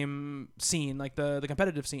fighting game scene, like the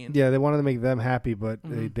competitive scene. yeah, they wanted to make them happy, but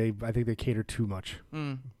Mhm. they I think they cater too much,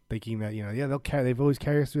 Mm. thinking that they'll carry. They've always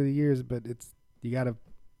carried us through the years, but you got to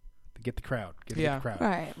get the crowd, get Yeah. the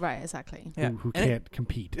crowd Right, exactly. Yeah. who And can't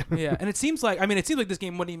compete. Yeah, and it seems like this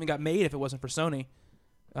game wouldn't even got made if it wasn't for Sony,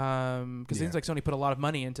 because it seems like Sony put a lot of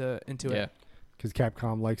money into Yeah. it. Because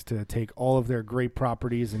Capcom likes to take all of their great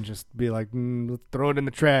properties and just be like, let's throw it in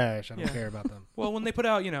the trash. I don't Yeah. care about them. Well, when they put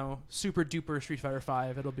out super duper Street Fighter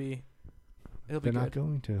 5, it'll be They're good. not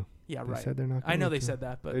going to. Yeah, They right. said they're not. I know going they to. said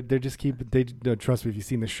that, but They just keep. No, trust me. If you've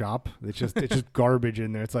seen the shop, it's just garbage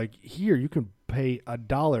in there. It's like, here you can pay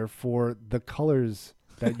 $1 for the colors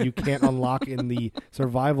that you can't unlock in the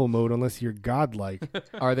survival mode unless you're godlike.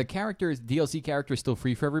 Are the DLC characters still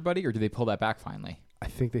free for everybody, or do they pull that back finally? I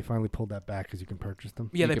think they finally pulled that back because you can purchase them.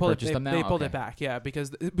 yeah, You they can pulled it. purchase They, them now? they pulled Okay. it back. Yeah, but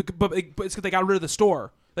it's because they got rid of the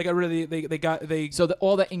store. They got rid of the. So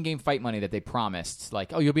all the in-game fight money that they promised,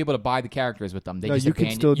 like, you'll be able to buy the characters with them. They No, just you can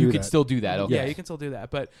abandoned- still do You can that. still do that. Okay. Yeah, you can still do that,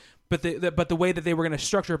 but the way that they were going to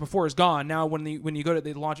structure it before is gone. Now, when you go to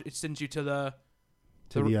they launch, it sends you to the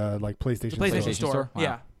Like PlayStation. PlayStation Store? store.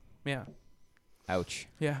 Wow. Yeah. Ouch.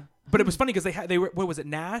 Yeah, but it was funny because they were what was it,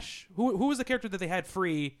 Nash? Who was the character that they had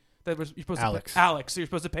free that was you're supposed Alex. to pay? Alex. So you're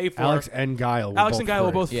supposed to pay for Alex and Guile. Alex and Guile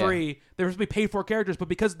were both Yeah. free. They were supposed to be paid for characters, but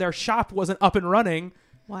because their shop wasn't up and running,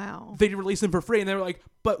 Wow. they released them for free. And they were like,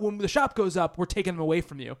 "But when the shop goes up, we're taking them away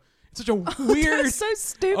from you." It's such a weird, That's so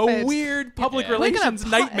stupid. a weird public Yeah. We're gonna relations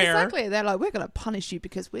nightmare. Exactly. They're like, we're going to punish you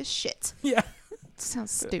because we're shit. Yeah,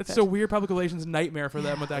 Sounds stupid. it's a weird public relations nightmare for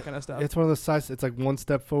them with that kind of stuff. It's one of those sides. It's like one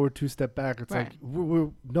step forward, two step back. It's Right.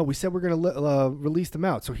 like we said we're going to release them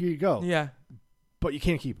out. So here you go. Yeah, But you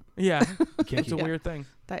can't keep them. yeah, You can't it's a keep them. weird thing.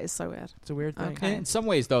 That is so weird. It's a weird thing. Okay. In some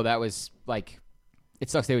ways, though, that was like, it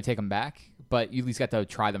sucks they would take them back, but you at least got to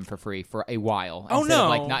try them for free for a while. Oh, Instead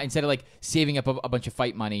of, no. instead of like saving up a bunch of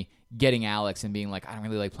fight money, getting Alex and being like, I don't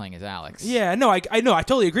really like playing as Alex. Yeah, no, I know. I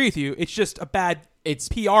totally agree with you. It's just a bad It's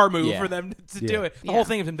PR move Yeah. for them to Yeah. do it. The Yeah. whole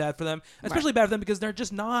thing has been bad for them, especially bad for them because they're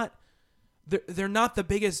just not. They're not the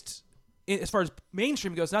biggest as far as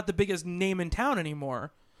mainstream goes. Not the biggest name in town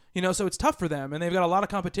anymore. So it's tough for them, and they've got a lot of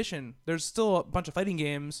competition. There's still a bunch of fighting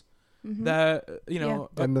games that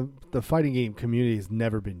And the fighting game community has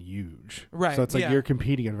never been huge. Right, So it's like yeah. you're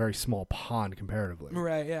competing in a very small pond comparatively.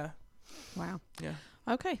 right, yeah, Wow. yeah.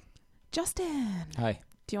 Okay. Justin, Hi.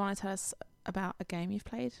 do you want to tell us about a game you've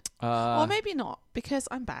played? Uh, Or maybe not, because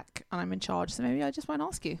I'm back and I'm in charge, so maybe I just won't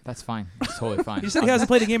ask you. That's fine. It's totally fine. He said he hasn't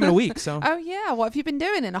played a game in a week, so Oh, yeah. What have you been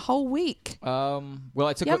doing in a whole week? Well,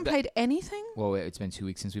 I took. You haven't played anything? Well, it's been 2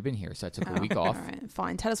 weeks since we've been here, so I took a week off. All right,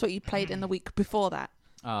 fine. Tell us what you played in the week before that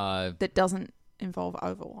that doesn't involve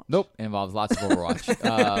Overwatch. Nope. It involves lots of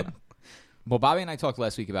Overwatch. Well, Bobby and I talked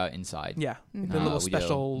last week about Inside. yeah, Mhm. the little We did a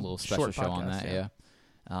special, little special short show on podcast, that. Yeah.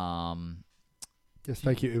 Yes,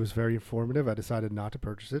 thank you. It was very informative. I decided not to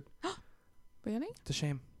purchase it. Really? It's a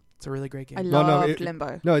shame. It's a really great game. I No, no, loved it-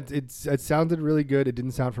 Limbo. No, it sounded really good. It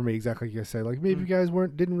didn't sound for me exactly like you guys said. Like maybe you guys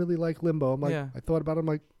didn't really like Limbo. I'm like, Yeah. I thought about it. I'm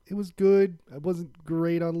like, it was good. I wasn't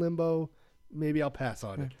great on Limbo. Maybe I'll pass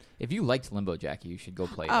on it. If you liked Limbo, Jackie, you should go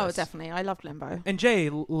play Oh, this. definitely. I loved Limbo. And Jay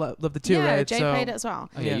loved it too, yeah, right? Jay So- played it as well.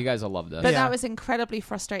 Oh, yeah, Yeah. you guys will love this. But Yeah. that was incredibly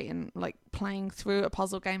frustrating, like playing through a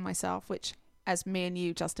puzzle game myself, which, as me and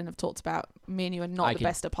you, Justin, have talked about, me and you are not I the could-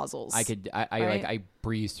 best at puzzles. Right. I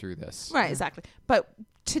breezed through this. Right, exactly. But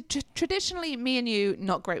traditionally, me and you,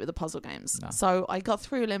 not great with the puzzle games. No. So I got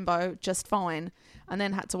through Limbo just fine, and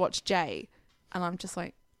then had to watch Jay, and I'm just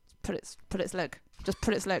like, put its leg. Just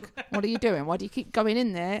pull its leg. What are you doing? Why do you keep going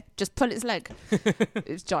in there? Just pull its leg.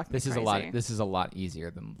 It's driving me This is crazy. This is a lot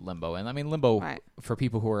easier than Limbo, and I mean Limbo Right. for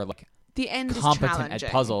people who are like The end is competent challenging.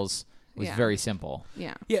 at puzzles was Yeah. very simple.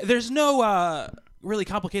 Yeah. Yeah, there's no really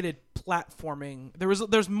complicated platforming. There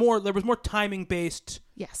was more timing based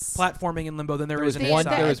Yes. platforming in Limbo than there is in one-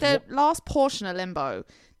 Inside. there was the last portion of Limbo,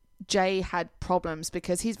 Jay had problems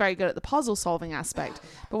because he's very good at the puzzle solving aspect.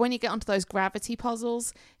 But when you get onto those gravity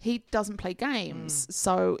puzzles, he doesn't play games.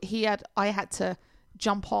 So I had to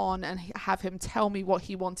jump on and have him tell me what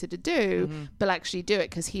he wanted to do, but actually do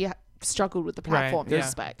it because he struggled with the Right, platform yeah.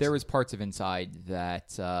 aspect. There was parts of Inside that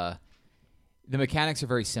the mechanics are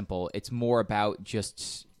very simple. It's more about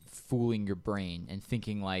just fooling your brain and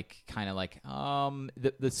thinking like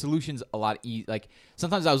the solution's a lot like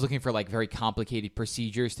sometimes I was looking for like very complicated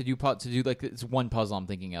procedures to do like this one puzzle I'm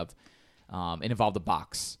thinking of. It involved a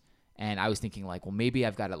box, and I was thinking like, well, maybe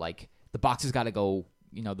I've got to like the box has got to go.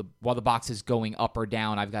 While the box is going up or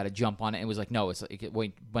down, I've got to jump on it. And it was like, no, it's like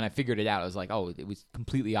when I figured it out, I was like, oh, it was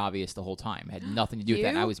completely obvious the whole time. It had nothing to do with that.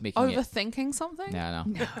 And I was making overthinking something. No.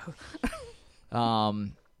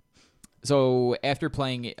 So after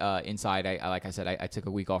playing Inside, I like I said, I took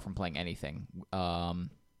a week off from playing anything.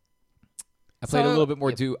 I played a little bit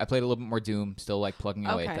more Doom. I played a little bit more Doom. Still like plugging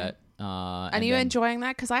away at Okay. that. And and you then- enjoying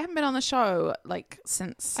that? Because I haven't been on the show like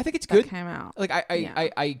since I think it's that good. came out. Like I Yeah.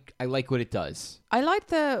 like what it does. I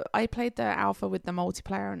played the alpha with the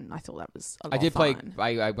multiplayer, and I thought that was a lot I did of play. fun.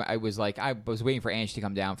 I was like I was waiting for Ange to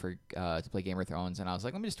come down for to play Game of Thrones, and I was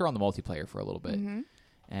like, let me just throw on the multiplayer for a little bit. Mm-hmm.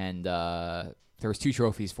 And there was 2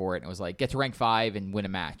 trophies for it, and it was like get to rank 5 and win a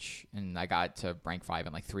match, and I got to rank 5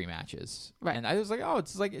 in like 3 matches. Right. And I was like, oh,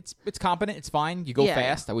 it's like it's competent, it's fine. You go Yeah.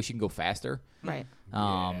 fast. I wish you can go faster. Right.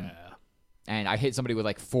 And I hit somebody with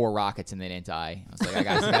like 4 rockets and they didn't die. I was like, I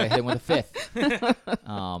gotta hit him with a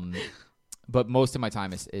 5th. But most of my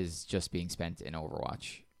time is just being spent in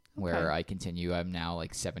Overwatch, where Okay. I continue. I'm now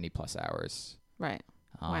like 70 plus hours. Right.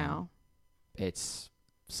 Um, Wow. It's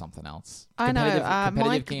something else. I know.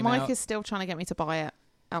 Competitive came Mike out. is still trying to get me to buy it.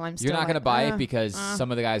 And I'm still You're not going to like, buy it because uh. some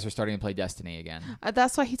of the guys are starting to play Destiny again.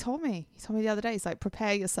 That's what he told me. He told me the other day. He's like,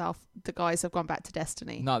 prepare yourself. The guys have gone back to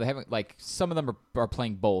Destiny. No, they haven't. Like some of them are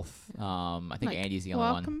playing both. I think Like, Andy's the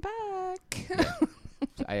only welcome back.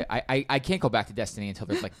 I can't go back to Destiny until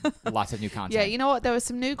there's like lots of new content. Yeah, you know what? There was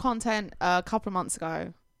some new content a couple of months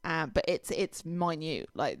ago, but it's minute.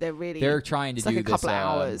 Like They're trying to it's do like a this. couple of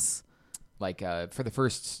hours. Like for the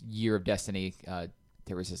first year of Destiny,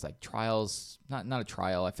 there was this like trials, not a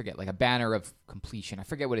trial. I forget, like a banner of completion. I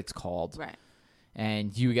forget what it's called. Right.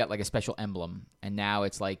 And you get like a special emblem, and now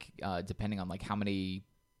it's like depending on like how many.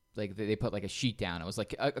 Like they put like a sheet down. It was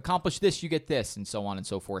like accomplish this, you get this, and so on and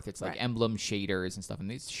so forth. It's like Right. emblem shaders and stuff.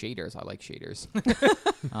 And these shaders, I like shaders.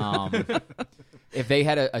 If they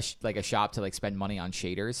had a shop to like spend money on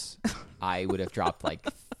shaders, I would have dropped like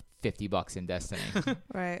 $50 in Destiny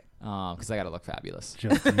Right. because I got to look fabulous.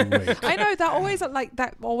 Just you wait. I know that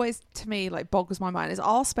always to me like boggles my mind is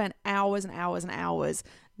I'll spend hours and hours and hours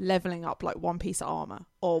leveling up like one piece of armor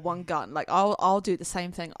or one gun. Like I'll do the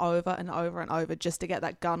same thing over and over and over just to get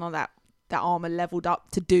that gun or that armor leveled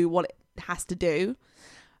up to do what it has to do.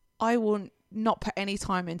 I will not put any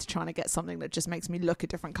time into trying to get something that just makes me look a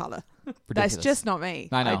different color. Ridiculous. That's just not me.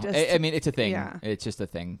 I know. I mean, it's a thing. Yeah. It's just a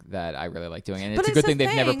thing that I really like doing, and But it's a it's good a thing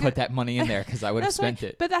they've never thing. put that money in there because I would have That's why- spent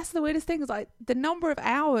it. But that's the weirdest thing is like the number of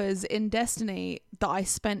hours in Destiny that I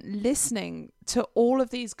spent listening to all of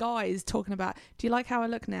these guys talking about, do you like how I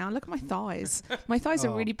look now? Look at my thighs. My thighs are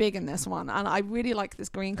Oh. really big in this one. And I really like this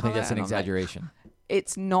green I color. think that's an And I'm like, exaggeration.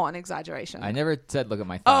 it's not an exaggeration. I never said look at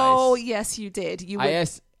my thighs. Oh, yes, you did. You were I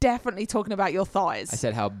asked. definitely talking about your thighs. I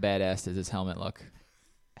said, how badass does this helmet look?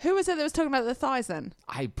 Who was it that was talking about the thighs then?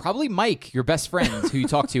 I probably Mike, your best friend, who you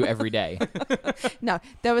talk to every day. No,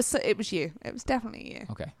 it was you. It was definitely you.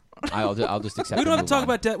 Okay, I'll just accept. We don't and have to move talk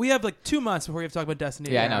on. about we have like 2 months before we have to talk about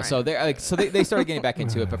Destiny. Yeah, I again. know. So they're like, they started getting back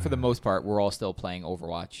into it, but for the most part, we're all still playing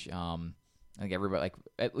Overwatch. I think everybody, like,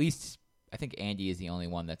 at least I think Andy is the only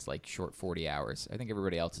one that's like short 40 hours. I think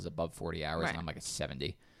everybody else is above 40 hours, Right. and I'm like at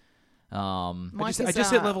 70. I Mike just, is, I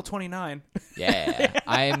just hit level 29. Yeah,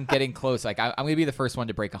 I am getting close. Like I'm gonna be the first one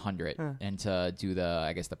to break 100 and to do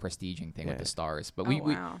the the prestiging thing with the stars. But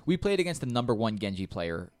wow. we played against the #1 Genji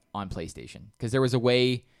player on PlayStation because there was a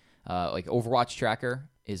way, like Overwatch Tracker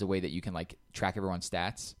is a way that you can like track everyone's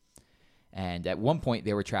stats. And at one point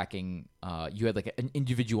they were tracking. You had like an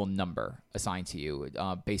individual number assigned to you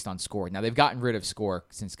based on score. Now they've gotten rid of score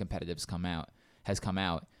since competitive's come out.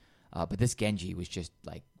 But this Genji was just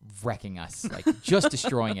like wrecking us, like just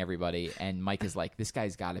destroying everybody. And Mike is like, this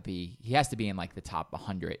guy's got to be, he has to be in like the top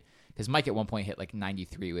 100. Because Mike at one point hit like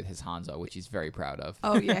 93 with his Hanzo, which he's very proud of.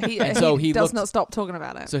 Oh yeah, And so he does looked- not stop talking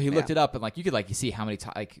about it. So he looked Yeah. it up, and like you could like see how many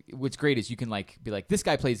times. Like what's great is you can like be like, this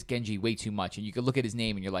guy plays Genji way too much, and you could look at his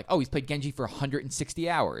name and you're like, oh, he's played Genji for 160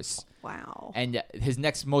 hours, Wow. and his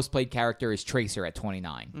next most played character is Tracer at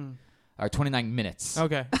 29. Or 29 minutes.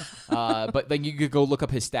 Okay. But then you could go look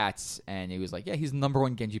up his stats, and he was like, yeah, he's the number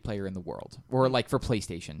one Genji player in the world. Or like for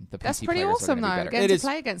PlayStation, the PC That's pretty players are awesome, gonna be though. better. Getting It to is-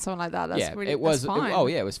 play against someone like that. That's yeah, really, it was. That's fine.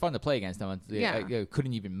 It was fun to play against him. Yeah. I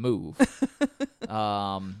couldn't even move.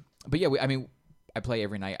 But yeah, I mean, I play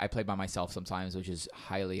every night. I play by myself sometimes, which is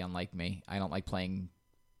highly unlike me. I don't like playing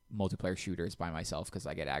multiplayer shooters by myself because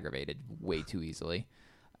I get aggravated way too easily.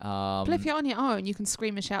 But if you're on your own, you can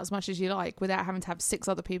scream and shout as much as you like without having to have 6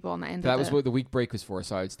 other people on the end That of was it. what the week break was for,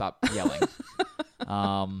 so I would stop yelling.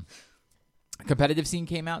 Competitive scene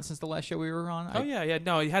came out since the last show we were on. Oh yeah.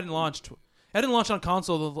 No, it hadn't launched. It hadn't launched on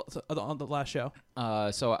console on the last show.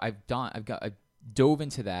 So I dove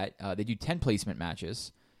into that. They do 10 placement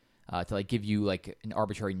matches to like give you like an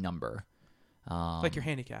arbitrary number. Like your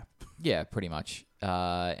handicap. Yeah, pretty much.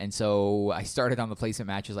 And so I started on the placement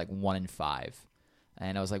matches like 1 and 5.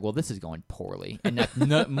 And I was like, well, this is going poorly. And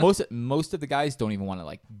most of the guys don't even want to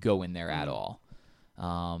like go in there at all.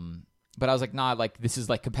 But I was like, nah, like this is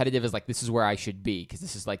like competitive is like this is where I should be because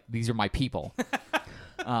this is like these are my people.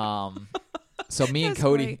 So me and That's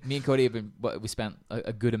Cody great. have been we spent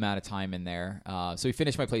a good amount of time in there. So we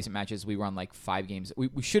finished my placement matches. We won like 5 games.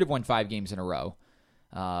 We should have won 5 games in a row,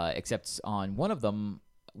 except on one of them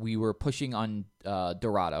we were pushing on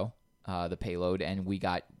Dorado, the payload, and we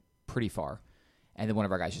got pretty far. And then one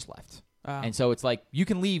of our guys just left. And so it's like, you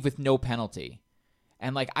can leave with no penalty.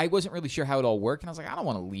 And like, I wasn't really sure how it all worked. And I was like, I don't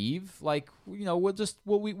want to leave. Like,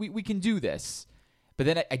 we can do this. But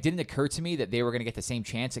then it didn't occur to me that they were going to get the same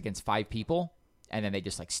chance against 5 people. And then they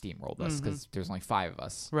just like steamrolled us because there's only 5 of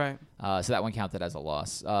us. Right. So that one counted as a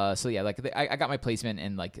loss. So yeah, like I got my placement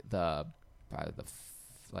in like the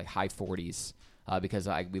high 40s because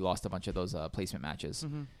we lost a bunch of those placement matches.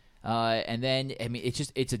 And then I mean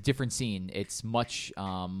it's a different scene. It's much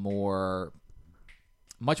more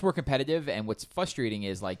competitive, and what's frustrating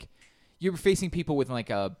is like you're facing people with like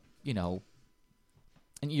an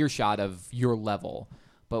earshot of your level.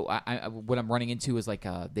 But what I'm running into is like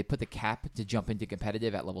they put the cap to jump into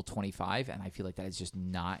competitive at level 25, and I feel like that is just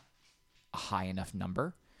not a high enough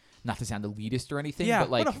number. Not to sound elitist or anything, Yeah.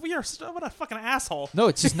 but like what a fucking asshole. no,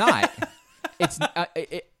 it's just not.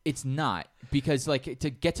 It's not because like to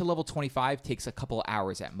get to level 25 takes a couple of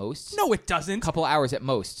hours at most. No, it doesn't. Couple of hours at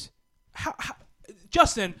most. How,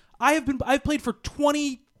 Justin, I've played for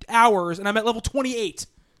 20 hours and I'm at level 28.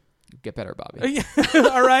 Get better, Bobby.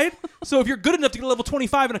 All right. So if you're good enough to get to level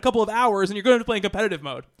 25 in a couple of hours, and you're good enough to play in competitive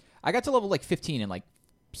mode. I got to level like 15 in like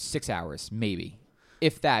 6 hours, maybe,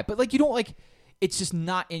 if that. But like you don't like. It's just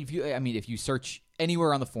not. If you search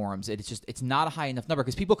anywhere on the forums, it's not a high enough number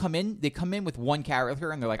because people come in with one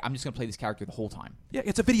character and they're like, I'm just gonna play this character the whole time. Yeah,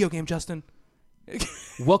 it's a video game, Justin.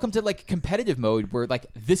 Welcome to like competitive mode where like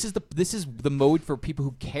this is the mode for people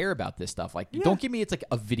who care about this stuff. Like don't give me it's like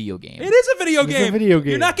a video game. It is a video It's a game. video game.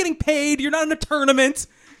 You're not getting paid. You're not in a tournament.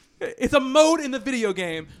 It's a mode in the video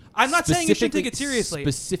game. I'm not saying you shouldn't take it seriously.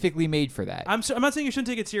 Specifically made for that. I'm not saying you shouldn't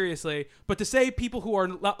take it seriously, but to say people who are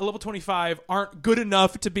level 25 aren't good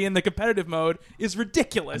enough to be in the competitive mode is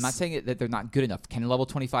ridiculous. I'm not saying that they're not good enough. Can level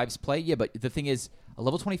 25s play? Yeah, but the thing is, a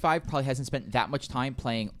level 25 probably hasn't spent that much time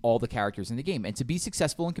playing all the characters in the game. And to be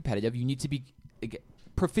successful and competitive, you need to be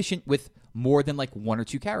proficient with more than like 1 or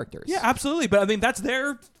 2 characters. Yeah, absolutely. But I mean, that's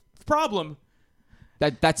their problem.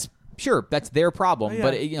 That's sure, that's their problem. Yeah.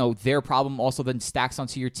 But their problem also then stacks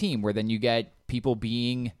onto your team, where then you get people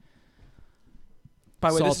being. By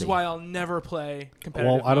the way, this is salty. why I'll never play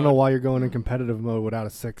competitive Well, I don't know mode. why you're going in competitive mode without a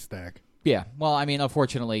 6 stack. Yeah, well, I mean,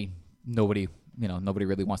 unfortunately, nobody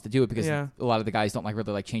really wants to do it because Yeah. a lot of the guys don't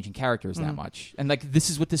really like changing characters that much. And like this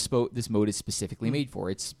is what this mode is specifically made for.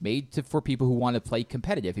 It's made for people who want to play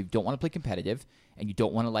competitive. If you don't want to play competitive and you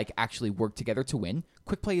don't want to like actually work together to win,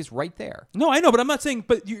 quick play is right there. No, I know, but I'm not saying.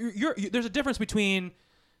 But there's a difference between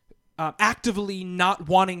actively not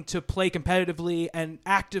wanting to play competitively and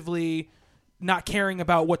actively not caring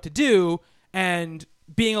about what to do, and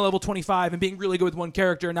being a level 25 and being really good with one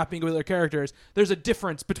character and not being good with other characters. There's a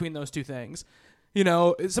difference between those two things.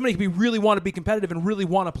 Somebody can really want to be competitive and really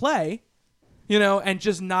want to play, and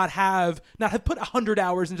just not have put 100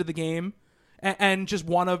 hours into the game and just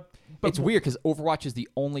want to. It's weird because Overwatch is the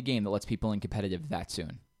only game that lets people in competitive that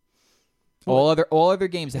soon. All other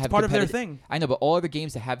games that have part of their competitive- thing. I know, but all other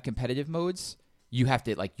games that have competitive modes, you have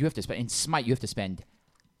to spend in Smite. You have to spend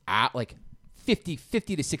at like 50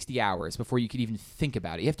 to 60 hours before you could even think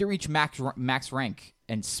about it. You have to reach max rank,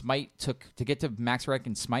 and Smite to get to max rank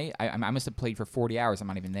in Smite. I must have played for 40 hours. I'm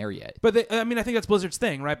not even there yet. But I think that's Blizzard's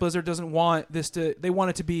thing, right? Blizzard doesn't want this to. They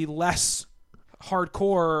want it to be less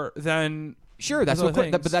hardcore than. Sure, that's what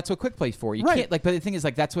but that's what quick play's for. You Right. can't but the thing is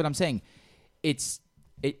that's what I'm saying. It's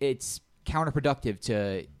counterproductive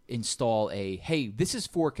to install hey, this is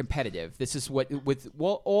for competitive. This is what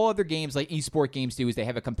all other games like esport games do is they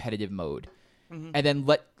have a competitive mode. Mm-hmm. And then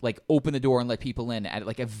open the door and let people in at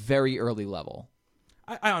a very early level.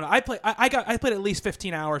 I don't know. I played at least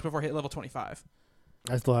 15 hours before I hit level 25.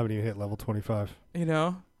 I still haven't even hit level 25. You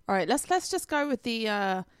know? All right, let's just go with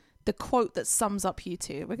the quote that sums up you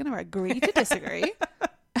two. We're going to agree to disagree,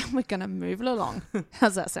 and we're going to move it along.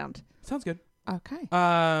 How's that sound? Sounds good. Okay.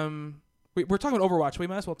 We're talking about Overwatch. We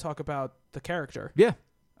might as well talk about the character. Yeah.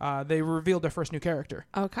 They revealed their first new character.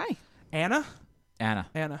 Okay. Anna.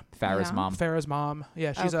 Farah's Yeah. mom. Farah's mom.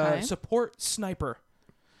 Yeah, she's Okay. a support sniper.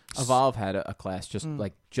 Evolve had a class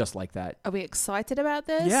just like that. Are we excited about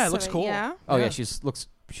this? Yeah, it looks cool. Yeah. Oh yeah, Yeah.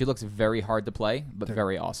 she looks very hard to play, but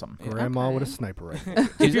very awesome. Grandma Okay. with a sniper rifle.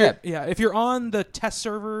 If you're on the test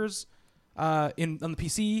servers, on the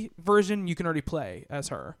PC version, you can already play as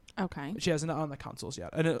her. Okay. She hasn't on the consoles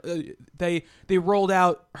yet, and they rolled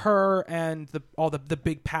out her and all the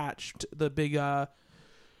big patch, the big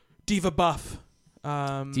Diva buff.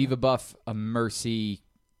 Diva buff, a Mercy.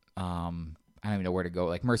 I don't even know where to go.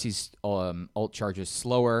 Like Mercy's ult charges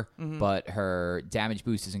slower, but her damage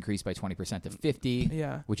boost is increased by 20% to 50.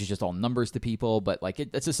 Yeah. Which is just all numbers to people, but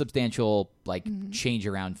it's a substantial change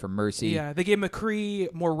around for Mercy. Yeah, they gave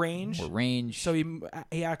McCree more range. So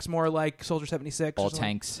he acts more like Soldier 76. all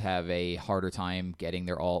tanks have a harder time getting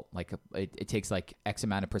their ult. It takes X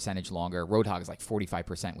amount of percentage longer. Roadhog is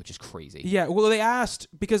 45%, which is crazy. Yeah, well, they asked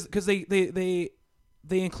because they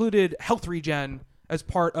included health regen as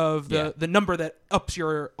part of the number that ups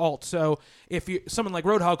your ult. So if someone like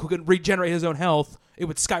Roadhog who can regenerate his own health, it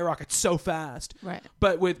would skyrocket so fast. Right.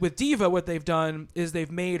 But with Diva, what they've done is they've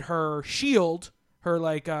made her shield, her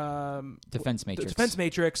Defense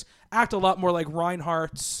matrix, act a lot more like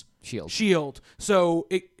Reinhardt's shield. So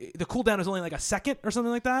the cooldown is only a second or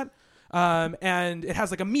something like that. And it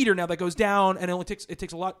has a meter now that goes down, and it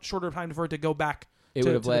takes a lot shorter time for it to go back. It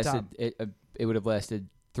would have lasted. The top. It would have lasted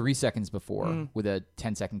 3 seconds before with a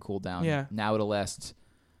 10-second cooldown. Yeah. Now it'll last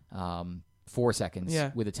 4 seconds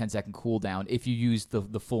with a 10-second cooldown if you use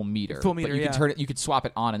the full meter. Full meter, but you can turn it. You could swap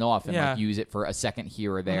it on and off and use it for a second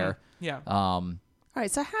here or there. Yeah. All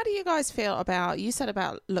right, so how do you guys feel about, you said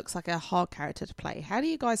about looks like a hard character to play. How do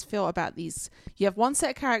you guys feel about these? You have one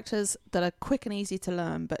set of characters that are quick and easy to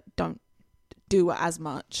learn but don't do as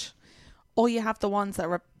much. Or you have the ones that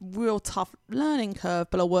are a real tough learning curve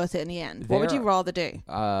but are worth it in the end. What would you rather do?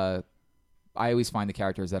 I always find the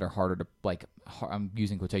characters that are harder to, I'm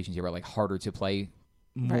using quotations here, but harder to play,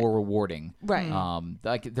 more rewarding. Right.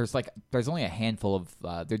 There's only a handful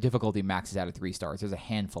of, their difficulty maxes out at 3 stars. There's a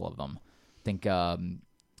handful of them. Think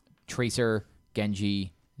Tracer,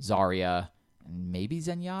 Genji, Zarya, and maybe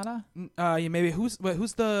Zenyatta. Maybe who's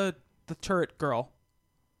the turret girl?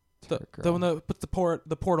 The one that puts the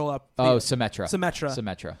portal up.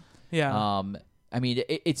 Symmetra. Yeah. I mean,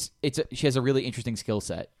 she has a really interesting skill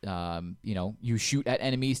set. You shoot at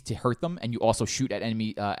enemies to hurt them, and you also shoot at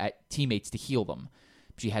at teammates to heal them.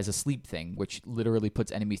 She has a sleep thing, which literally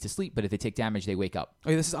puts enemies to sleep. But if they take damage, they wake up. Oh,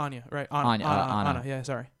 this is Anya, right? Anna. Yeah,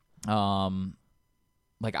 sorry.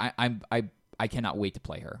 I cannot wait to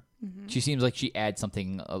play her. Mm-hmm. She seems like she adds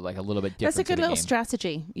something a little bit different. That's a good to the little game.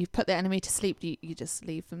 strategy. You put the enemy to sleep, you just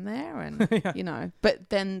leave them there, and but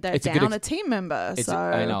then they're It's down a team member.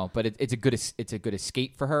 I know, but it's a good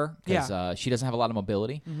escape for her because she doesn't have a lot of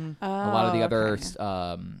mobility. Mm-hmm. A lot of the other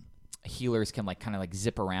healers can kind of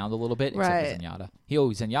zip around a little bit, except for Zenyatta.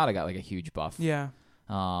 Zenyatta got a huge buff. Yeah.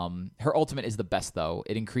 Her ultimate is the best though.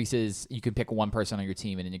 It increases. You can pick one person on your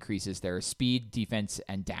team, and it increases their speed, defense,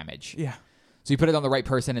 and damage. Yeah. So you put it on the right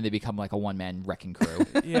person, and they become a one-man wrecking crew.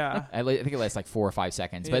 Yeah. I think it lasts 4 or 5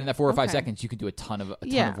 seconds, but in that 4 or 5 seconds, you can do a ton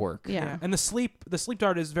of work. Yeah. And the sleep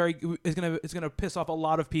dart is gonna piss off a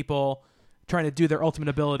lot of people trying to do their ultimate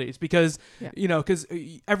abilities because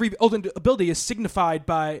every ultimate ability is signified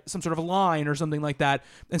by some sort of a line or something like that,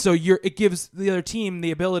 and so it gives the other team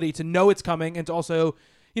the ability to know it's coming and to also.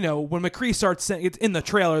 When McCree starts saying it's in the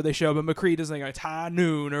trailer they show, but McCree does it's high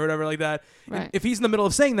noon or whatever like that. Right. If he's in the middle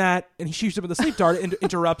of saying that and he shoots him with a sleep dart, it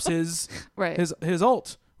interrupts his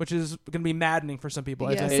ult, which is going to be maddening for some people.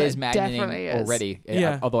 I Yes. think. It So is maddening definitely is. already.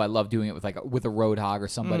 Yeah. Although I love doing it with with a Roadhog or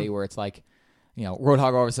somebody where it's like,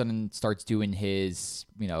 Roadhog all of a sudden starts doing his,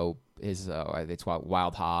 his it's what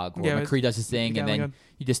Wild Hog, or Yeah, McCree does his thing, and then Gallagher.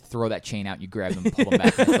 you just throw that chain out, and you grab them, pull them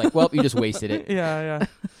back. And it's like, well, you just wasted it. Yeah.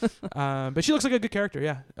 But she looks like a good character.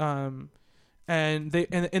 Yeah. And they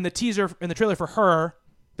in the teaser in the trailer for her,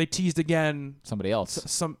 they teased again Somebody else,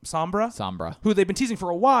 some Sombra, Sombra, who they've been teasing for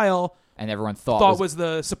a while. and everyone thought Was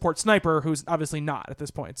the support sniper, who's obviously not at this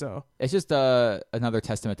point. So it's just another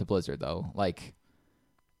testament to Blizzard, though. Like,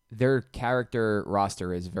 their character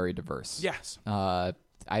roster is very diverse. yes.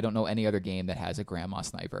 I don't know any other game that has a grandma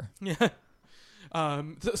sniper. Yeah.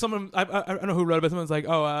 Someone I don't know who wrote it, but someone's like,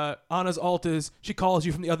 "Oh, Anna's ult is she calls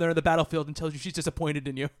you from the other end of the battlefield and tells you she's disappointed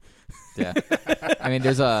in you." Yeah. I mean,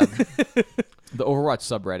 there's the Overwatch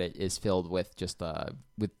subreddit is filled with just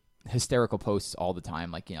with hysterical posts all the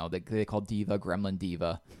time. Like, they call Diva Gremlin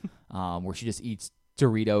Diva, where she just eats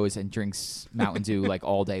Doritos and drinks Mountain Dew like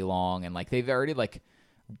all day long, and like they've already like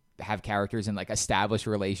have characters in like established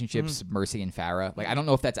relationships, Mercy and Farah. Like, I don't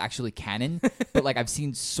know if that's actually canon, but like I've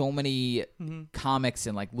seen so many comics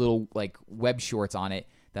and like little like web shorts on it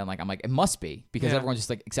that I'm like it must be, because Yeah. everyone's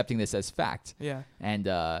just like accepting this as fact. Yeah. And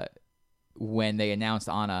when they announced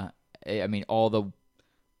Anna, I mean, all the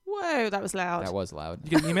Whoa, that was loud. that was loud.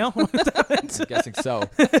 You get an email? I'm guessing so.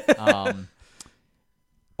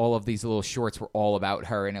 All of these little shorts were all about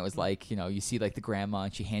her, and it was like, you see like the grandma,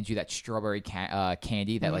 and she hands you that strawberry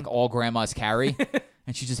candy that like all grandmas carry,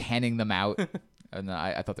 and she's just handing them out. And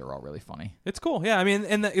I thought they were all really funny. It's cool. Yeah, I mean,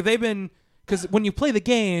 and they've been, because when you play the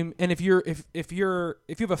game, and if you have a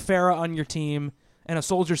Farah on your team and a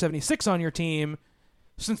Soldier 76 on your team,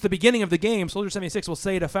 since the beginning of the game, Soldier 76 will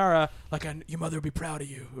say to Farah, like, "Your mother will be proud of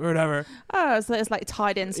you," or whatever. Oh, so it's like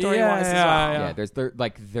tied in story-wise as well. Yeah.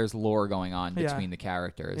 Yeah, there's lore going on Yeah. between the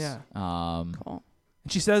characters. Yeah. Cool.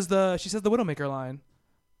 And she says the Widowmaker line,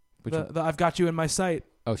 Which the "I've got you in my sight."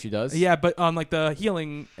 oh, she does. Yeah, but on like the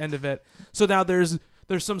healing end of it. So now there's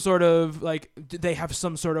some sort of like they have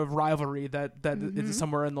some sort of rivalry that is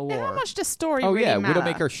somewhere in the Yeah, how lore. much does story Oh really yeah, matter?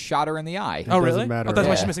 Widowmaker shot her in the eye. Oh doesn't really? matter Oh, that's at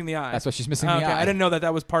why all. she's missing the eye. That's why she's missing Okay, the eye. I didn't know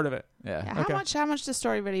that was part of it. Yeah. Yeah, Okay. how much does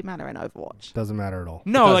story really matter in Overwatch? Doesn't matter at all.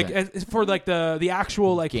 No, It like doesn't. for like the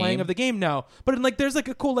actual like playing Game? of the game, no. But like there's like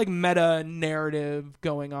a cool like meta narrative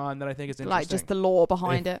going on that I think is interesting. Like just the lore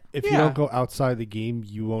behind it. If Yeah. you don't go outside the game,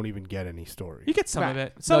 you won't even get any story. you get some of Right.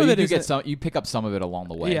 it. Some No, of you it do is get some. You pick up some of it along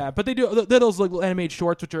the way. Yeah, but they do those little animated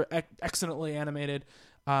shorts which are excellently animated.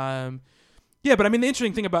 Yeah, but I mean the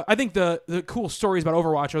interesting thing about I think the cool stories about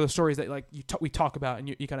Overwatch are the stories that like we talk about and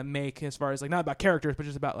you kind of make as far as like not about characters but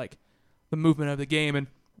just about like the movement of the game. And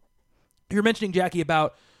you're mentioning, Jackie,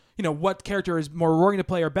 about what character is more rewarding to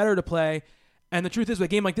play or better to play. And the truth is, with a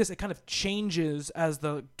game like this, it kind of changes as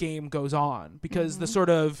the game goes on because the sort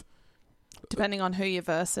of Depending on who you're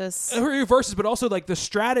versus. who are your versus, but also like the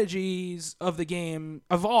strategies of the game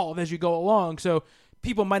evolve as you go along. So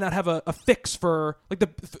people might not have a fix for like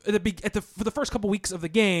for the first couple weeks of the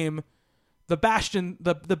game. The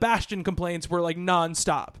Bastion complaints were like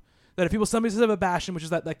nonstop. That if somebody says have a Bastion, which is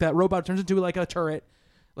that like that robot turns into like a turret,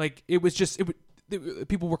 like it was just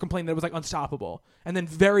people were complaining that it was like unstoppable. And then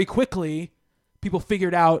very quickly, people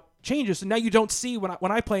figured out changes. So now you don't see when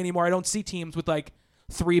I play anymore, I don't see teams with like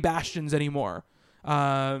 3 Bastions anymore.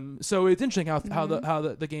 So it's interesting how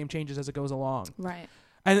the game changes as it goes along. Right.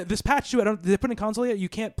 And this patch too, did they put in console yet? You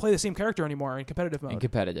can't play the same character anymore in competitive mode. In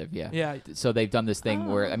competitive, yeah. Yeah. So they've done this thing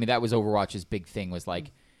where, I mean, that was Overwatch's big thing was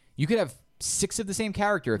like, you could have 6 of the same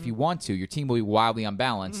character if you want to. Your team will be wildly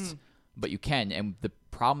unbalanced, but you can. And the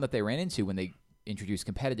problem that they ran into when they introduced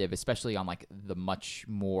competitive, especially on like the much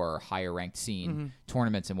more higher ranked scene,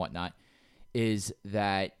 tournaments and whatnot, is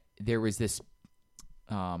that there was this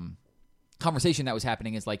conversation that was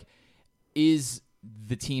happening is like, is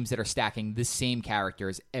the teams that are stacking the same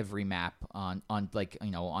characters every map on like,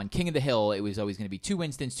 on King of the Hill, it was always going to be 2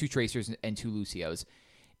 Winstons, 2 Tracers, and 2 Lucios.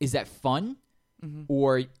 Is that fun?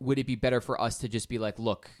 Or would it be better for us to just be like,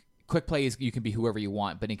 look, quick play is you can be whoever you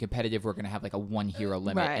want, but in competitive, we're going to have like a 1 hero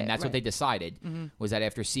limit. Right, and that's what right. they decided was that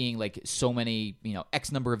after seeing like so many,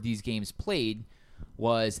 X number of these games played,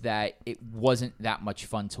 was that it wasn't that much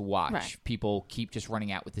fun to watch. Right. People keep just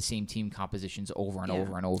running out with the same team compositions over and Yeah.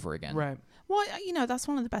 over and over again. Right. Well, that's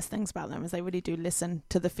one of the best things about them is they really do listen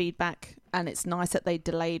to the feedback, and it's nice that they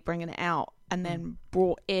delayed bringing it out and then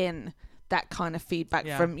brought in that kind of feedback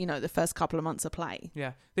Yeah. from the first couple of months of play.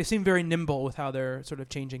 Yeah. They seem very nimble with how they're sort of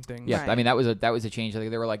changing things. Yeah, Right. I mean that was a change. Like,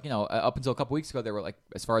 they were like, up until a couple weeks ago, they were like,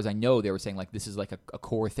 as far as I know, they were saying like this is like a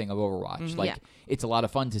core thing of Overwatch. Like Yeah. it's a lot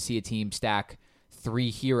of fun to see a team stack three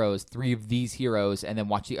of these heroes, and then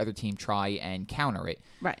watch the other team try and counter it.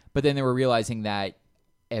 Right. But then they were realizing that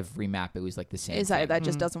every map, it was like the same Exactly. thing. That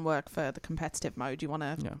just doesn't work for the competitive mode. You want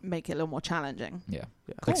to Yeah. make it a little more challenging. Yeah.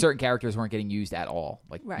 Yeah. Like certain characters weren't getting used at all.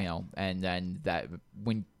 Like, Right. and then that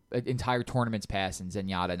when entire tournaments pass and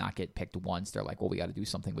Zenyatta not get picked once, they're like, well, we got to do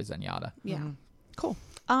something with Zenyatta. Yeah. Cool.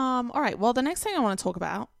 All right. Well, the next thing I want to talk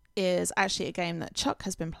about is actually a game that Chuck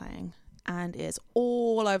has been playing and is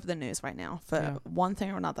all over the news right now for one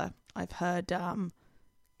thing or another. I've heard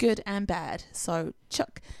good and bad. So,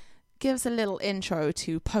 Chuck, give us a little intro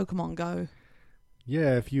to Pokemon Go.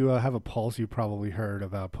 Yeah, if you have a pulse, you probably heard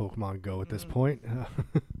about Pokemon Go at this point.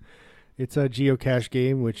 It's a geocache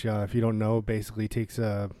game, which, if you don't know, basically takes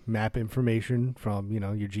map information from your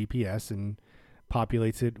GPS and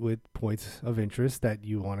populates it with points of interest that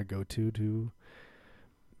you want to go to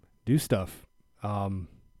do stuff.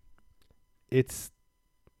 It's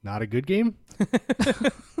not a good game.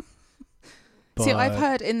 See, I've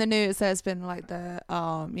heard in the news there's been like the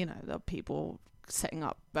people setting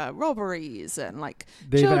up robberies and like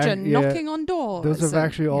children knocking on doors. Those have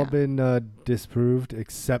actually all been disproved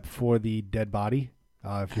except for the dead body.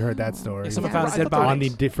 If you heard that story. Yeah, someone found a dead On body.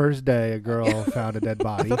 the first day, a girl found a dead I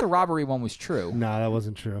body. thought the robbery one was true. No, that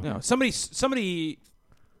wasn't true. No, somebody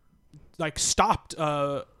like stopped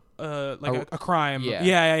a crime. Yeah.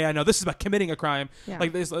 Yeah. No, this is about committing a crime. Yeah.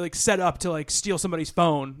 Like this, like set up to like steal somebody's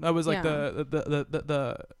phone. That was like Yeah.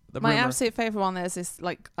 the My rumor. absolute favorite one. There's this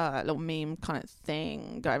like little meme kind of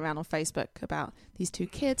thing going around on Facebook about these two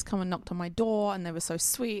kids come and knocked on my door, and they were so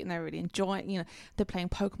sweet and they were really enjoying. They're playing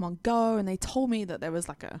Pokemon Go, and they told me that there was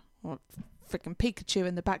like a freaking Pikachu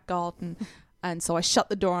in the back garden, and so I shut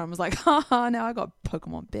the door and was like, "Ha! Now I got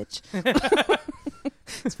Pokemon, bitch."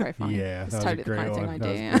 It's very funny. Yeah, it's that was totally a great the kind of one.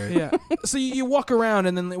 thing I That do. was great. Yeah. So you walk around,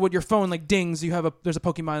 and then when your phone like dings, there's a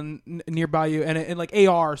Pokemon nearby you, and it like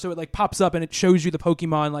AR, so it like pops up and it shows you the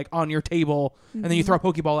Pokemon like on your table, and then you throw a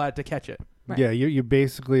Pokeball at it to catch it. Right. Yeah, you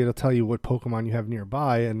basically, it'll tell you what Pokemon you have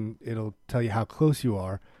nearby, and it'll tell you how close you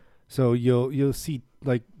are. So you'll see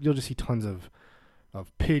you'll just see tons of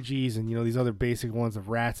Pidgeys and these other basic ones of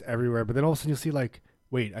rats everywhere. But then all of a sudden you'll see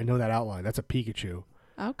wait, I know that outline. That's a Pikachu.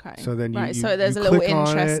 Okay. So then so there's you a little click on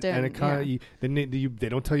interest it, in and it kind of yeah. they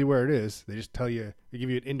don't tell you where it is. They just they give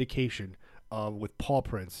you an indication with paw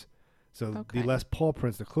prints. So Okay. the less paw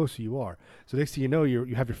prints, the closer you are. So next thing you know,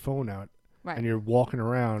 you have your phone out Right. and you're walking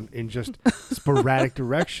around in just sporadic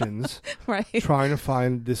directions, Right. trying to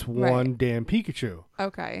find this one Right. damn Pikachu,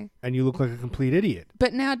 Okay. and you look like a complete idiot.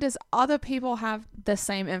 But now, does other people have the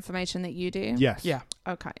same information that you do? Yes. Yeah.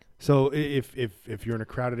 Okay. So if you're in a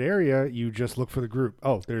crowded area, you just look for the group.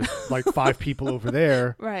 Oh, there's like 5 people over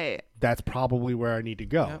there. Right. That's probably where I need to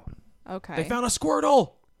go. Yep. Okay. They found a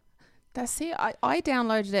Squirtle. I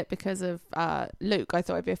downloaded it because of Luke. I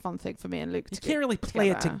thought it'd be a fun thing for me and Luke You to can't really play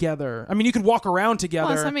it together. together. I mean, you could walk around together.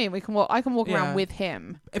 Well, that's what I mean. I can walk Yeah. around with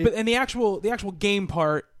him. But and the actual game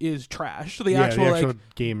part is trash. So the Yeah, actual the actual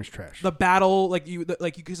like game is trash. the battle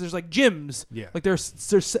because there's like gyms. Yeah. Like there's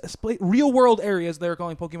real world areas they're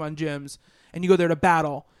calling Pokemon gyms, and you go there to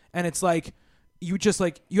battle, and it's like you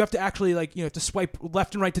have to actually you have to swipe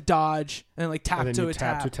left and right to dodge, and like tap and then to you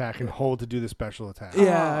attack. tap to attack and hold to do the special attack. Yeah, Oh,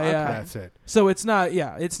 yeah. okay. That's it. So it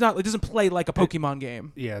doesn't play like a Pokemon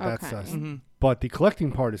game. Yeah, that's Okay. us. Mm-hmm. But the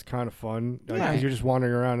collecting part is kind of fun because Yeah. you're just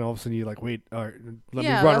wandering around and all of a sudden you wait, all right, let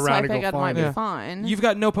Yeah, me run that's around why I and go figured it might find be it. Yeah. fine. You've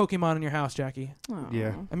got no Pokemon in your house, Jackie. Oh.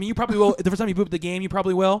 Yeah. I mean, you probably will. The first time you boot up the game, you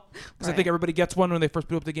probably will, because I Right. think everybody gets one when they first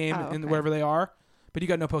boot up the game Oh, and okay. wherever they are. But you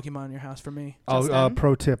got no Pokemon in your house for me. Oh, Justin?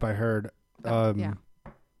 pro tip I heard. Yeah.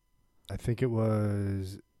 I think it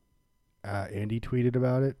was Andy tweeted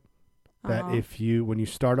about it. That Uh-huh. when you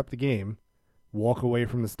start up the game, walk away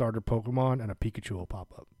from the starter Pokemon and a Pikachu will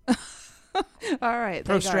pop up. All right.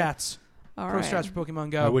 Pro there you go. strats. All Pro right. strats for Pokemon I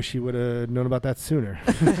Go. wish he would have known about that sooner.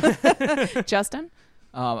 Justin?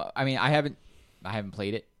 I mean, I haven't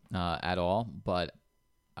played it at all, but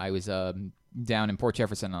I was down in Port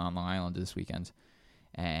Jefferson on Long Island this weekend,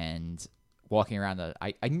 and walking around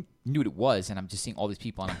I knew what it was, and I'm just seeing all these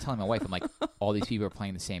people, and I'm telling my wife, I'm like, all these people are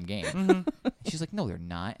playing the same game. Mhm. And she's like, no, they're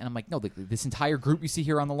not. And I'm like, no, this entire group you see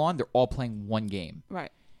here on the lawn, they're all playing one game.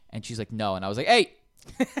 Right. And she's like, no. And I was like, hey,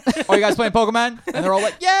 are you guys playing Pokemon? And they're all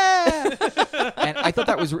like, yeah. And I thought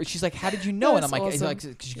that was. She's like, how did you know? That's and I'm like, awesome. it's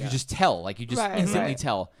like, 'cause you just tell, like you just Right, instantly right.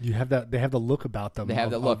 tell. You have that. They have the look about them. They have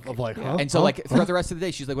of, that look. of like, Yeah. huh? And so, Huh? like, throughout the rest of the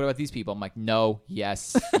day, she's like, what about these people? I'm like, no,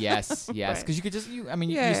 yes, yes, yes. Right. Because you could just, you Yeah, just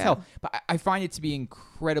yeah. tell. But I find it to be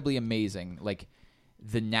incredibly amazing, like,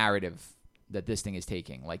 the narrative that this thing is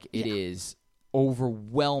taking. Like, it Yeah. is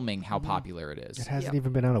overwhelming how popular it is. it hasn't Yep.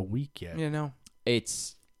 even been out a week yet. You know.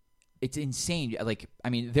 It's it's insane. Like, I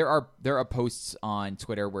mean, there are posts on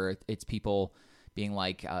Twitter where it's people being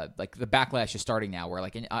like the backlash is starting now. Where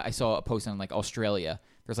like I saw a post on like Australia.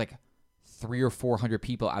 There's like 300 or 400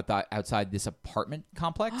 people outside this apartment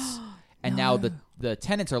complex. And now the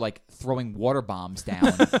tenants are like throwing water bombs down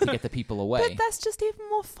to get the people away. But that's just even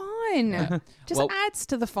more fun. Yeah. Just Well, adds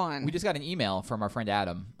to the fun. We just got an email from our friend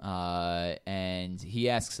Adam, and he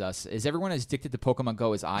asks us, is everyone as addicted to Pokemon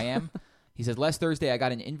Go as I am? He says, last Thursday I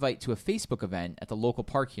got an invite to a Facebook event at the local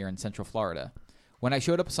park here in Central Florida. When I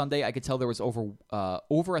showed up Sunday, I could tell there was over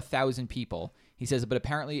 1,000 people. He says, but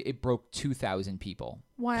apparently it broke 2,000 people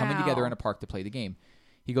coming together in a park to play the game.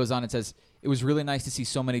 He goes on and says, it was really nice to see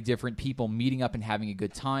so many different people meeting up and having a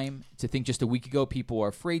good time. To think just a week ago, people were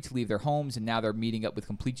afraid to leave their homes, and now they're meeting up with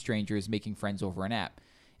complete strangers, making friends over an app.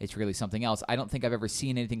 It's really something else. I don't think I've ever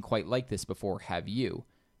seen anything quite like this before. Have you?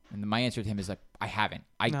 And my answer to him is like, I haven't.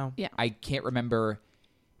 No. Yeah. I can't remember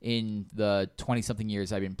in the 20-something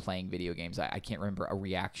years I've been playing video games. I can't remember a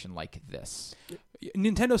reaction like this.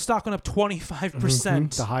 Nintendo stock went up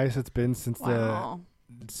 25%. The highest it's been since Wow.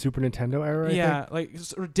 the Super Nintendo era. I think. Like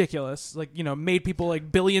it's ridiculous. Like, you know, made people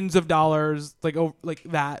like billions of dollars, like like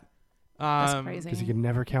that. That's crazy. Because you can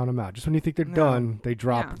never count them out. Just when you think they're No. done, they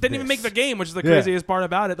drop. Yeah. They didn't even make the game, which is the Yeah. craziest part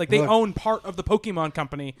about it. Like they Look. own part of the Pokemon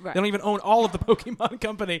company. Right. They don't even own all of the Pokemon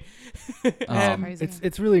company. And Crazy.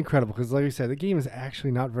 It's really incredible because, like you said, the game is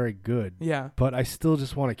actually not very good. yeah. But I still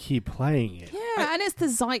just want to keep playing it. Yeah, and it's the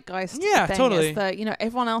zeitgeist. Yeah, thing. totally. It's the, you know,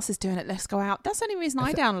 everyone else is doing it. Let's go out. That's the only reason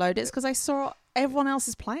I download it. Is because I saw everyone else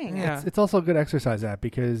is playing it. Yeah. It's also a good exercise app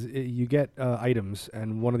because you get items,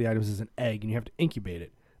 and one of the items is an egg, and you have to incubate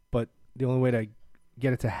it. But the only way to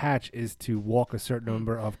get it to hatch is to walk a certain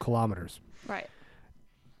number of kilometers, Right.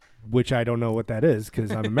 which I don't know what that is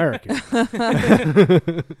because I'm American.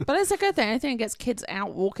 But it's a good thing. I think it gets kids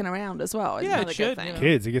out walking around as well. It's Yeah, it another should, good thing. you know.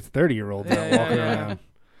 Kids, it gets 30-year-olds out Yeah, walking yeah. around.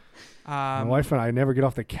 My wife and I never get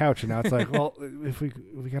off the couch, and now it's like, well, if we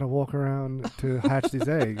gotta walk around to hatch these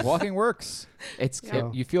eggs. Walking works. It's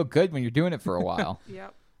Yeah. you feel good when you're doing it for a while.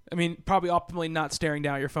 Yep. I mean, probably optimally not staring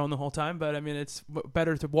down at your phone the whole time, but I mean, it's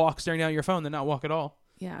better to walk staring down at your phone than not walk at all.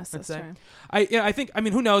 Yes, I'd that's say. true. I think. I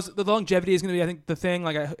mean, who knows? The longevity is going to be, I think, the thing.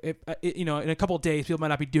 Like, you know, in a couple of days, people might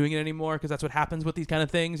not be doing it anymore because that's what happens with these kind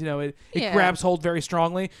of things. You know, it Yeah. grabs hold very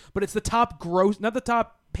strongly. But it's the top gross, not the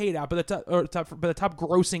top paid app, but the top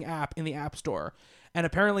grossing app in the App Store. And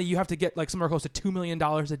apparently, you have to get like somewhere close to $2 million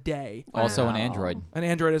a day. Also an Wow. Android. An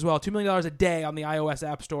Android as well, $2 million a day on the iOS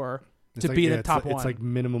App Store It's to like, be yeah, the top one. It's like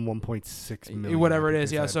minimum 1.6 million. Whatever it I think is,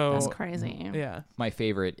 they yeah. said. So That's crazy. yeah, My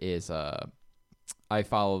favorite is I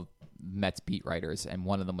follow Mets beat writers, and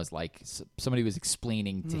one of them was like somebody was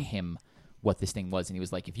explaining to him what this thing was, and he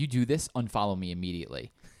was like, if you do this, unfollow me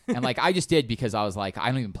immediately. And like I just did because I was like, I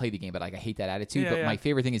don't even play the game, but like I hate that attitude. Yeah, But yeah. my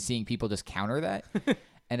favorite thing is seeing people just counter that.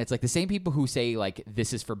 And it's like the same people who say like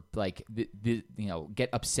this is for like the you know, get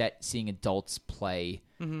upset seeing adults play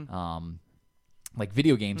like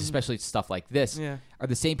video games, especially stuff like this, Yeah. are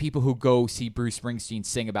the same people who go see Bruce Springsteen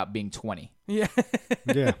sing about being 20. yeah.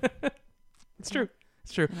 Yeah. It's true.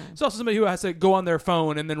 It's true. It's also somebody who has to go on their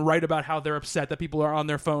phone and then write about how they're upset that people are on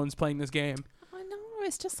their phones playing this game. I know.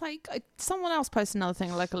 It's just like someone else posted another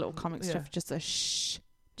thing, like a little comic Yeah. strip, just a shh.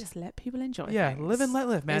 Just let people enjoy. Yeah, things. live and let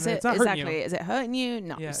live, man. Is it, It's not exactly. hurting you. Is it hurting you?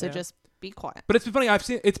 No. Yeah, so yeah. just be quiet. But it's been funny.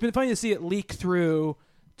 It's been funny to see it leak through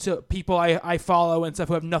to people I follow and stuff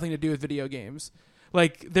who have nothing to do with video games.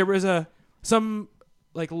 Like there was some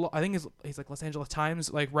like I think he's like Los Angeles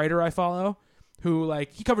Times like writer I follow who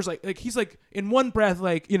like he covers like he's like in one breath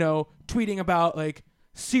like, you know, tweeting about like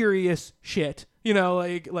serious shit, you know,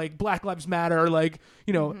 like Black Lives Matter, like,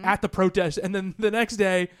 you know, at the protest, and then the next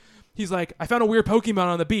day he's like, I found a weird Pokemon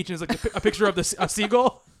on the beach, and it's like a picture of a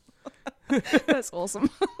seagull. That's awesome.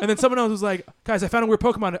 And then someone else was like, guys, I found a weird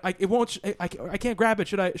Pokemon. I can't grab it.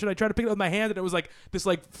 Should I try to pick it up with my hand? And it was like this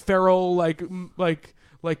like feral like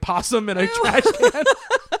possum in a trash can.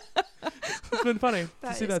 It's been funny to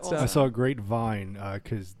That see is that awesome. I stuff. saw a great Vine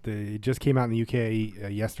because it just came out in the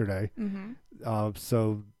UK yesterday.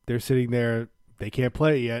 So they're sitting there. They can't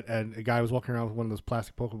play it yet, and a guy was walking around with one of those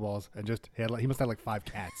plastic Pokeballs, and just he must have like 5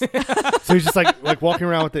 cats. So he's just like walking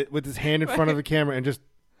around with his hand in front of the camera and just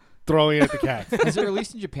throwing it at the cats. Is it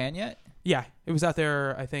released in Japan yet? Yeah, it was out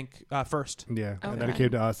there, I think, first. Yeah, and then it Okay. came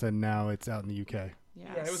to us, and now it's out in the UK. Yes.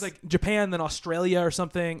 Yeah, it was like Japan, then Australia or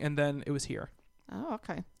something, and then it was here. Oh,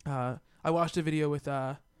 okay. I watched a video with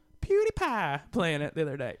PewDiePie playing it the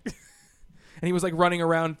other day, and he was like running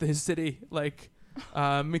around his city, like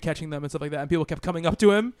me catching them and stuff like that, and people kept coming up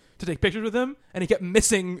to him to take pictures with him, and he kept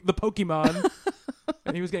missing the Pokemon,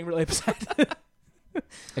 and he was getting really upset.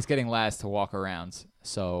 It's getting Laz to walk around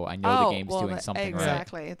so I know the game's well, doing something right.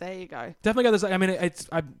 exactly. There you go. Definitely got this. I mean, it's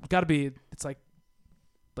I've got to be. It's like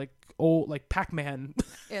old like Pac-Man.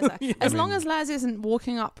 Exactly. As long as Laz isn't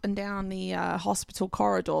walking up and down the hospital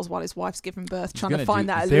corridors while his wife's giving birth, trying to gonna find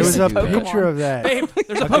do- that There was a elusive Pokemon. picture of that. Babe,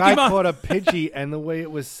 there's a A guy Pokemon. caught a Pidgey, and the way it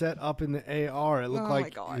was set up in the AR, it looked Oh my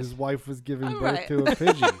like God. his wife was giving Oh, birth right. to a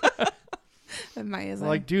Pidgey. Amazing.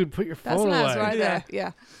 Like, dude, put your that's phone Laz away. right there.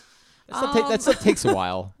 Yeah. That stuff takes a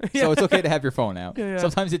while, so it's okay to have your phone out. Yeah.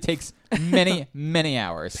 Sometimes it takes many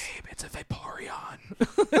hours. Babe, it's a Vaporeon.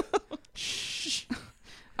 Shh.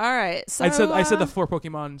 All right. So I said the 4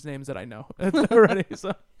 Pokemon's names that I know already.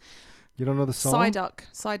 So You don't know the song? Psyduck.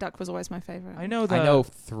 Psyduck was always my favorite. I know I know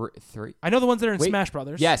three. I know the ones that are in Wait. Smash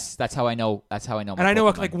Brothers. Yes, that's how I know. That's how I know. And I know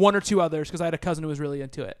like 1 or 2 others because I had a cousin who was really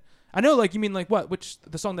into it. I know, like, you mean like what? Which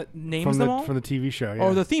the song that names them all, from the TV show, yeah.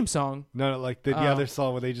 or the theme song? No, like the Oh. other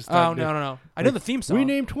song where they just Oh started no! I know the theme song. We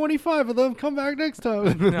named 25 of them. Come back next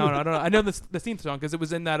time. no, I don't know. I know the theme song because it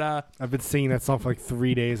was in that I've been singing that song for like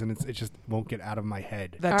 3 days, and it just won't get out of my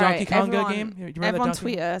head. that All Donkey right, Konga everyone- game. You remember Everyone that Donkey?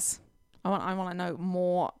 tweet us. I want to know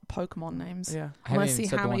more Pokemon names. Yeah. I want to haven't see even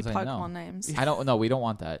said how the many ones I know. Pokemon names. I don't know. We don't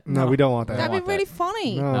want that. No, we don't want that. That'd want be really that.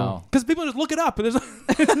 funny. No. No. Because people just look it up.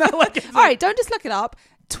 It's not like it's All right, don't just look it up.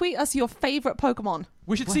 Tweet us your favorite Pokemon.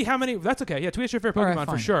 we should see how many. That's okay. Yeah, tweet us your favorite All right, Pokemon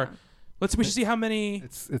for fine. sure. We should see how many.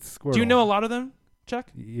 It's Squirtle. Do you know a lot of them, Chuck?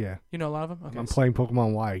 Yeah. You know a lot of them. Okay. I'm playing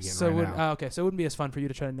Pokemon Y again So right now. okay, so it wouldn't be as fun for you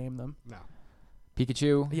to try to name them. No.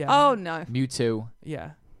 Pikachu, Yeah. Oh no. Mewtwo,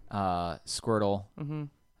 Yeah. Squirtle, Mm-hmm.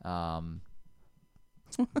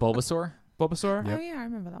 Bulbasaur, Bulbasaur. Yep. Oh yeah, I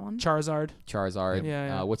remember that one. Charizard. Charizard.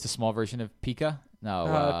 Yeah. What's the small version of Pika?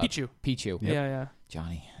 No. Pichu. Pichu. Yep. Yeah.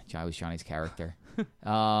 Johnny. Was Johnny's character. Smash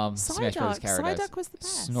Bros. Psyduck. characters. Psyduck was the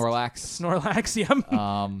best. Snorlax. Snorlax.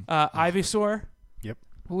 Yeah. Ivysaur.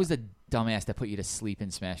 Who was the dumbass that put you to sleep in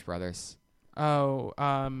Smash Brothers? Oh.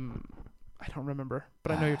 I don't remember,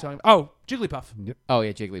 but I know you're talking. Oh, Jigglypuff. Oh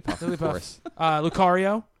yeah, Jigglypuff. Jigglypuff. Of course.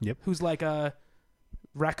 Lucario. Yep. Who's like a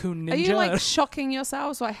raccoon ninja. Are you like shocking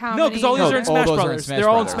yourselves by how no, many? because all these No, are in all Smash those are in Brothers. Smash They're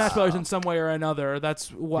all in Brothers. Smash Brothers in some way or another. That's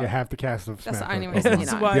what. Yeah, half the cast of That's Smash the only Bros. reason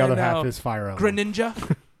That's you know. why The I other know. half is Fire Emblem.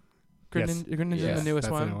 Greninja. Yes. Greninja's Yes, the newest that's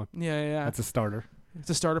the one. new one. Yeah. That's a starter. It's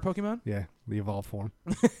a starter Pokemon. Yeah, the evolved form.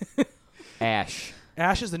 Ash.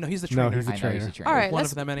 Ash is he's the trainer. No, he's the I know trainer. he's a trainer. All right, One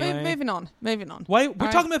let's of them anyway. moving on. Why we're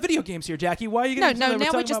right. talking about video games here, Jackie? Why are you No, getting no. Now we're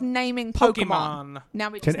talking just about naming Pokemon. Pokemon. Now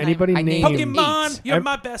we Can just anybody I name? named Pokemon, Eight. you're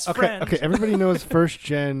my best friend. Okay. Everybody knows first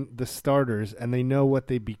gen the starters, and they know what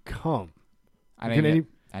they become. I Can didn't, any- know,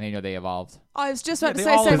 I didn't know they evolved. I was just Yeah, about to they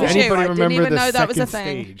say all same Does as you. anybody I didn't remember even the know that was a second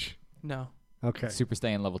thing. stage? No, Okay. Super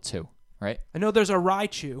Saiyan level 2, right? I know there's a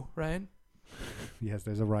Raichu, right? Yes,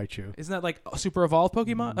 there's a Raichu. Isn't that like a super evolved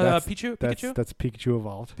Pokemon? That's- Pikachu. That's Pikachu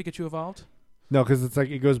evolved. Pikachu evolved. No, because it's like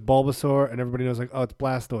it goes Bulbasaur, and everybody knows like, oh, it's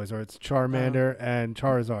Blastoise or it's Charmander and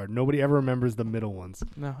Charizard. Nobody ever remembers the middle ones.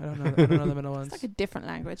 No, I don't know. I don't know the middle ones. It's like a different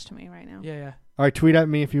language to me right now. Yeah. All right, tweet at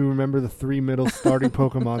me if you remember the 3 middle starting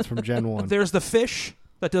Pokemons from Gen 1. There's the fish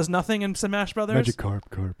that does nothing in Smash Brothers. Magikarp,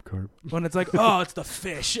 Carp. When it's like, oh, it's the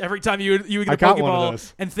fish. Every time you would get I a got one of Pokeball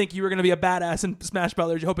those. and think you were going to be a badass in Smash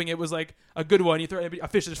Brothers, you're hoping it was like a good one. You throw it, a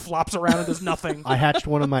fish just flops around and does nothing. I hatched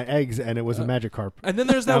one of my eggs, and it was a Magikarp. And then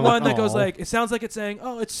there's that I'm like, one that goes "Aw." like, it sounds like it's saying,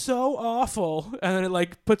 "Oh, it's so awful," and then it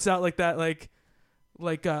like puts out like that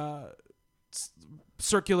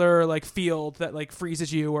circular like field that like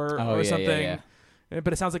freezes you or Yeah, something. yeah.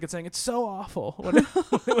 But it sounds like it's saying it's so awful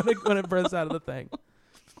when it bursts out of the thing.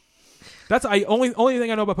 That's only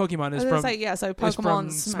thing I know about Pokemon I is was from gonna say, yeah, so is Pokemon from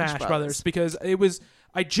Smash Brothers Brothers because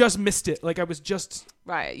I just missed it. Like I was just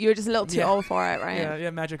Right, you were just a little too Yeah. old for it, right? yeah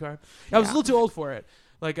Magikarp. I was a Yeah. little too old for it.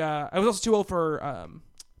 Like I was also too old for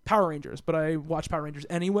Power Rangers, but I watched Power Rangers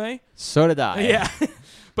anyway. So did I. Yeah.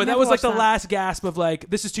 But that Never was like watched the that. last gasp of like,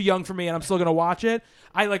 this is too young for me and I'm still going to watch it.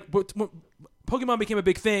 I like, Pokemon became a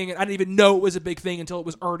big thing and I didn't even know it was a big thing until it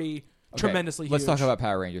was already Okay, tremendously huge. Let's talk about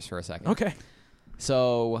Power Rangers for a second. Okay.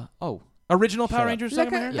 So, Original Shut Power up. Rangers Look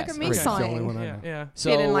talking at, about look Yes, at me okay. That's the only sighing. one I here? know. Yeah. so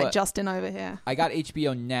Feeling like Justin over here. I got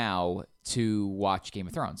HBO Now to watch Game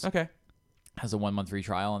of Thrones. Okay. Has a 1 month free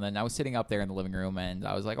trial, and then I was sitting up there in the living room, and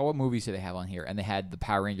I was like, "Oh, what movies do they have on here?" And they had the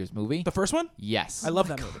Power Rangers movie. The first one? Yes, I love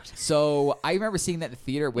that movie. So I remember seeing that in the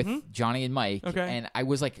theater with Mhm. Johnny and Mike, Okay. and I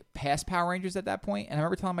was like past Power Rangers at that point, and I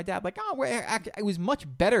remember telling my dad like, "Oh, it was much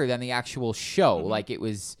better than the actual show. Mm-hmm. Like it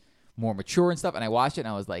was more mature and stuff." And I watched it, and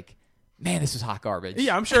I was like, "Man, this was hot garbage."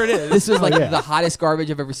 Yeah, I'm sure it is. This was like yeah. the hottest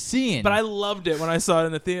garbage I've ever seen. But I loved it when I saw it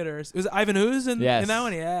in the theaters. Was it Ivan Ooze in Yes. that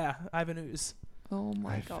one? Yeah, Ivan Ooze. Oh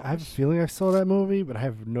my god. I have a feeling I saw that movie, but I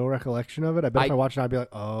have no recollection of it. I bet if I watched it, I'd be like,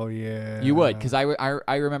 "Oh yeah." You would, because I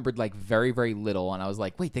remembered like very very little, and I was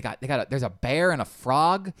like, wait, there's a bear and a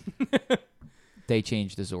frog. They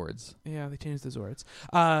changed the Zords. Yeah, they changed the Zords.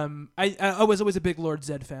 I was always a big Lord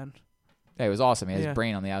Zed fan. Hey, it was awesome. He had Yeah. his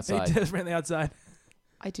brain on the outside. He just ran the outside.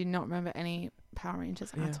 I do not remember any Power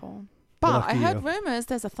Rangers Yeah. at all. But Lucky I heard you. rumors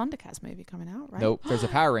there's a Thundercats movie coming out, right? Nope, there's a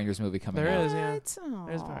Power Rangers movie coming There out. is, yeah. What?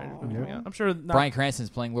 There's Power Rangers movie Yeah. coming out. I'm sure. Not, Bryan Cranston's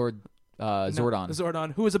playing Lord Zordon. The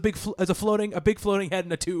Zordon, who is a big floating head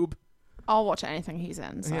in a tube. I'll watch anything he's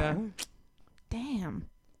in. So. Yeah. Damn.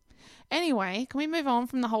 Anyway, can we move on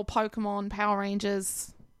from the whole Pokemon, Power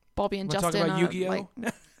Rangers, Bobby and Wanna talk Justin? about Yu-Gi-Oh?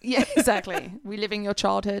 Yeah, exactly. Reliving your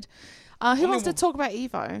childhood. Who Only wants to one. talk about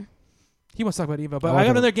Evo? He wants to talk about Evo, but I I want got to-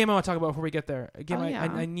 another game I want to talk about before we get there. A game Oh, yeah.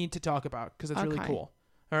 I need to talk about because it's really Okay. cool.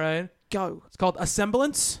 All right, Go. it's called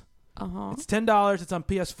Assemblance. Uh-huh. It's $10. It's on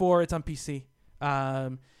PS4. It's on PC.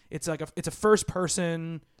 It's like it's a first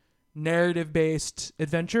person narrative based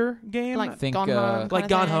adventure game. Like think, Gone Home. like kinda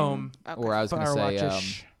Gone thing? Home. Okay. Or I was going to say,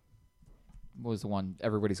 Firewatch-ish. what was the one?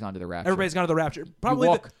 Everybody's Gone to the Rapture. Everybody's Gone to the Rapture.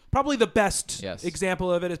 Probably the best Yes.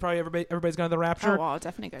 example of it is probably Everybody's Gone to the Rapture. Oh, well, I'll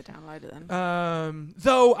definitely go download it then.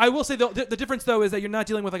 Though I will say the difference though is that you're not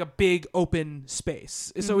dealing with like a big open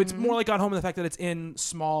space, so it's Mm-hmm. more like Gone Home in the fact that it's in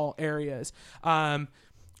small areas.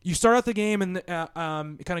 You start out the game and it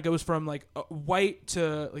kind of goes from like white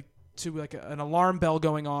to an alarm bell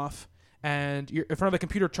going off, and you're in front of a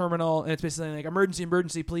computer terminal, and it's basically like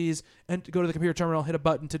emergency, please, and go to the computer terminal, hit a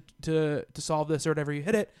button to solve this or whatever. You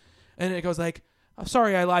hit it, and it goes like, "I'm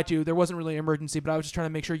sorry, I lied to you. There wasn't really an emergency, but I was just trying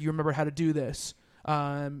to make sure you remember how to do this.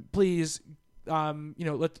 Please, if you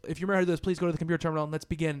remember how to do this, please go to the computer terminal and let's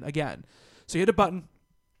begin again." So you hit a button,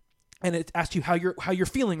 and it asks you how you're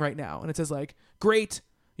feeling right now, and it says like great,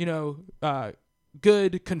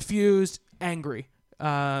 good, confused, angry,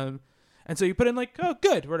 and so you put in like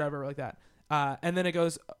good, whatever like that. And then it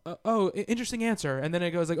goes, interesting answer. And then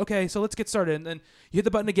it goes like, okay, so let's get started. And then you hit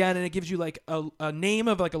the button again, and it gives you like a name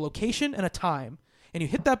of like a location and a time. And you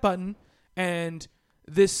hit that button, and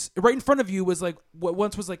this right in front of you was like what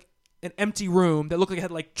once was like an empty room that looked like it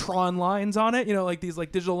had like Tron lines on it, like these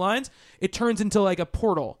like digital lines. It turns into like a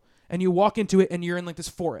portal, and you walk into it, and you're in like this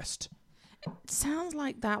forest. Sounds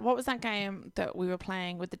like that. What was that game that we were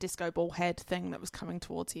playing with the disco ball head thing that was coming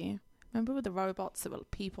towards you? Remember with the robots that were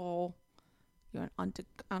people? You're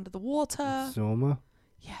under the water. Soma.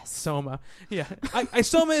 Yes. Soma. Yeah.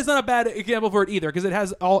 Soma is not a bad example for it either, because it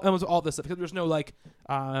has almost all this stuff, because there's no like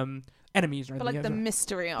enemies or anything. But like You the have to-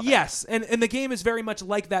 mystery of it. Yes, and the game is very much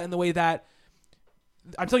like that in the way that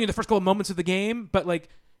I'm telling you the first couple of moments of the game, but like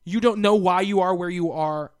you don't know why you are where you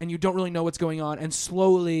are, and you don't really know what's going on, and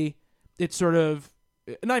slowly it sort of,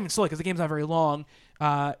 not even slowly because the game's not very long,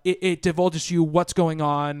 it divulges to you what's going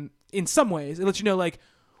on in some ways. It lets you know like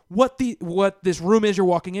what this room is you're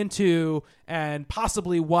walking into, and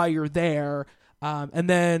possibly why you're there, and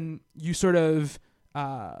then you sort of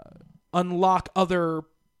unlock other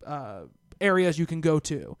areas you can go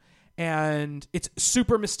to, and it's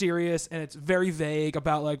super mysterious, and it's very vague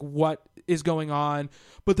about like what is going on,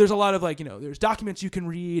 but there's a lot of like there's documents you can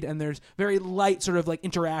read, and there's very light sort of like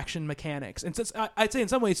interaction mechanics, and since I'd say in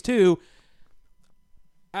some ways too,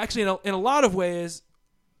 actually in a lot of ways,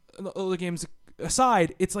 the games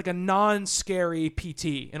aside, it's like a non-scary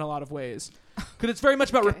PT in a lot of ways, because it's very much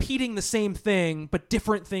about Okay. repeating the same thing but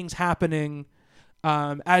different things happening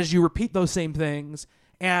as you repeat those same things,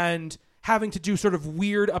 and having to do sort of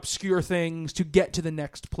weird, obscure things to get to the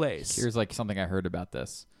next place. Here's like something I heard about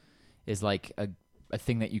this is like a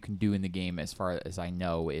thing that you can do in the game, as far as I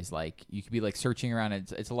know, is like you could be like searching around.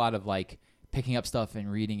 It's a lot of like picking up stuff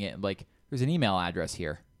and reading it. Like there's an email address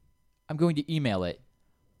here. I'm going to email it.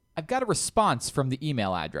 I've got a response from the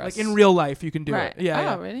email address. Like in real life, you can do Right. it. Yeah, Oh,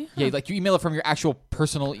 yeah. really? Yeah, like you email it from your actual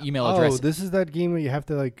personal email Oh, address. this is that game where you have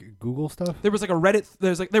to like Google stuff. There was like a Reddit.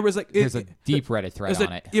 There's a deep Reddit thread there's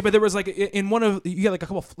on it. Yeah, but there was like in one of you get like a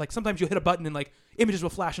couple like sometimes you'll hit a button and like images will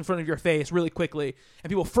flash in front of your face really quickly, and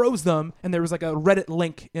people froze them, and there was like a Reddit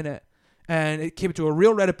link in it, and it came to a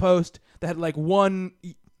real Reddit post that had like one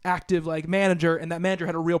active like manager, and that manager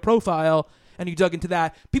had a real profile, and you dug into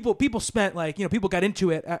that. People spent like people got into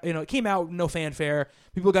it. It came out with no fanfare.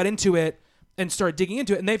 People got into it and started digging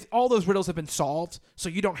into it, and all those riddles have been solved, so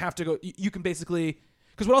you don't have to go. You can basically,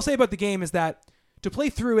 because what I'll say about the game is that to play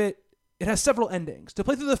through it, it has several endings. To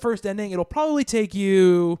play through the first ending, it'll probably take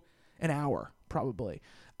you an hour, probably.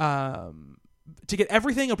 To get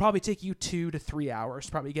everything, it'll probably take you 2 to 3 hours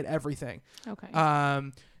to probably get everything. Okay.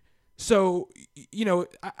 So,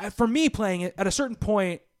 for me playing it, at a certain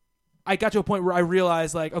point, I got to a point where I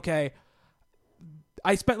realized, like, okay,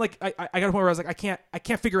 I spent like I got to a point where I was like, I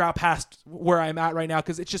can't figure out past where I'm at right now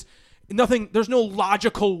because it's just nothing. There's no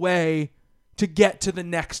logical way to get to the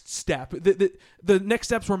next step. The next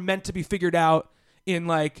steps were meant to be figured out in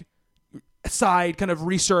like side kind of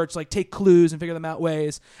research, like take clues and figure them out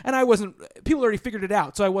ways. And I wasn't. People already figured it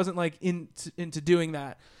out, so I wasn't like into doing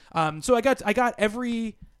that. So I got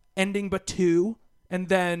every ending but 2, and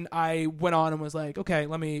then I went on and was like, okay,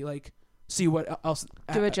 let me like see what else.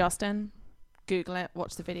 Do a Justin. Google it.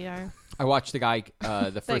 Watch the video. I watched the guy,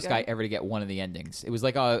 the first guy ever to get one of the endings. It was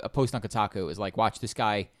like a post on Kotaku. It was like, watch this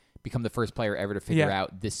guy become the first player ever to figure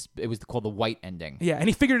out this. It was called the white ending. Yeah, and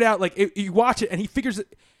he figured it out. Like you watch it, and he figures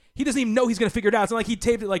it. He doesn't even know he's gonna figure it out. It's not like he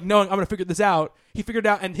taped it like knowing I'm gonna figure this out. He figured it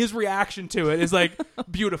out, and his reaction to it is like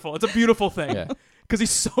beautiful. It's a beautiful thing because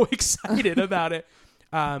he's so excited about it.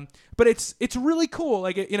 But it's really cool.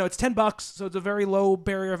 Like it's $10, so it's a very low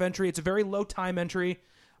barrier of entry. It's a very low time entry.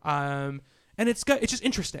 And it's just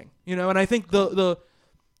interesting, And I think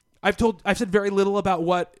I've said very little about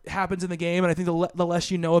what happens in the game, and I think the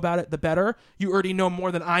less you know about it, the better. You already know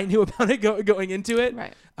more than I knew about it going into it.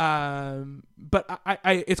 Right. But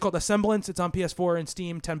it's called Assemblance. It's on PS4 and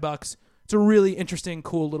Steam. $10. It's a really interesting,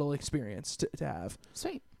 cool little experience to have.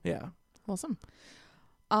 Sweet. Yeah. Awesome.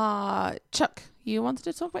 Chuck, you wanted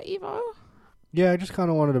to talk about Evo? Yeah, I just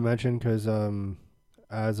kind of wanted to mention because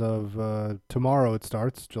as of tomorrow it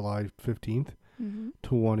starts, July 15th,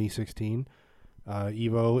 2016.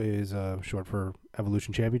 Evo is short for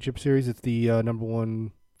Evolution Championship Series. It's the number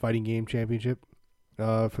 1 fighting game championship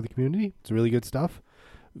for the community. It's really good stuff.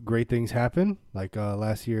 Great things happen. Like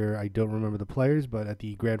last year, I don't remember the players, but at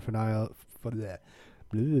the grand finale, let's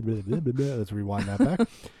rewind that back.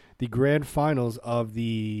 The grand finals of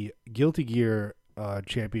the Guilty Gear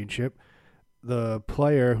championship, the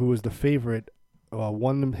player who was the favorite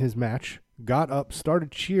won his match, got up,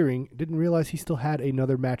 started cheering, didn't realize he still had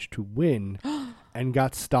another match to win, and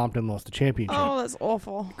got stomped and lost the championship. Oh, that's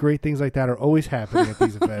awful. Great things like that are always happening at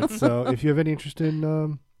these events. So if you have any interest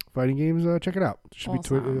in fighting games, check it out. It should be It's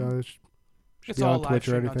be all on Twitch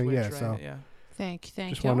or live streamed on anything. Twitch, Yeah, right? so Yeah. Thank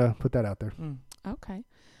just you. want to put that out there. Okay.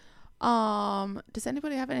 Does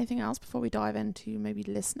anybody have anything else before we dive into maybe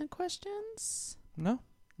listener questions? No,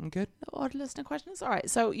 I'm good. Odd listener questions. All right.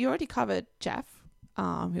 So you already covered Jeff,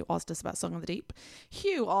 who asked us about Song of the Deep.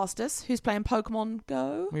 Hugh asked us who's playing Pokemon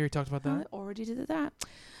Go. We already talked about that. I already did that.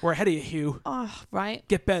 We're ahead of you, Hugh. Oh, right.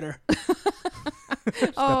 Get better.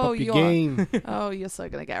 Step up your game. You're so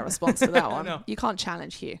gonna get a response to that one. know. You can't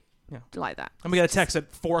challenge Hugh. Yeah. Like that. I'm gonna get a text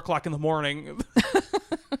at 4:00 in the morning.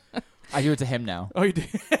 I do it to him now. Oh, you do?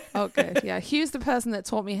 Okay. Yeah. Hugh's the person that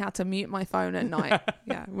taught me how to mute my phone at night.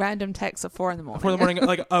 Yeah. Random texts at 4 a.m. 4 a.m,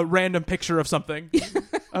 like a random picture of something.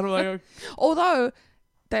 I don't know. Although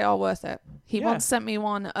they are worth it. He Yeah. once sent me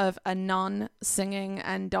one of a nun singing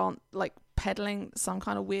and like peddling some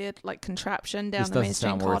kind of weird like contraption down This the doesn't main street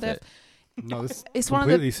in sound worth Cardiff. it. No, this It's one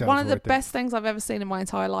completely of the sounds worth it. best things I've ever seen in my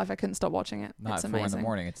entire life. I couldn't stop watching it. Not It's 4 amazing. in the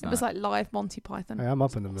morning. It's It not. was like live Monty Python. Hey, I'm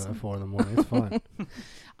up in the 4 in the morning. It's fun.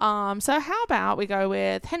 So how about we go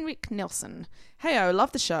with Henrik Nilsson. Heyo,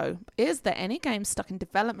 love the show. Is there any game stuck in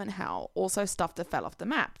development hell, also stuff that fell off the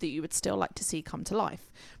map, that you would still like to see come to life?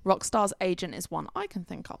 Rockstar's Agent is one I can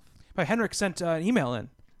think of. But Henrik sent an email in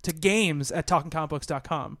to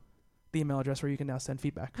games@talkingcomicbooks.com, the email address where you can now send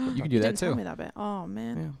feedback. You can do You that didn't tell too. me that bit. Oh,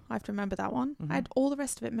 man. Yeah. I have to remember that one. Mhm. I had all the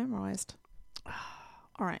rest of it memorized.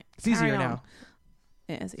 All right. It's easier carry on. now.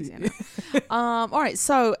 It is easier now. All right.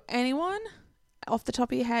 So, anyone off the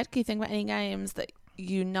top of your head, can you think about any games that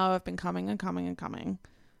you know have been coming and coming and coming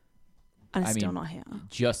and I still mean, not here?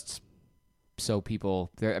 Just so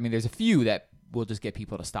people, there's a few that will just get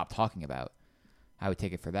people to stop talking about. I would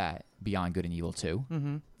take it for that. Beyond Good and Evil 2,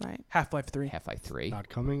 Mm-hmm. Right. Half-Life 3. Half-Life 3. Not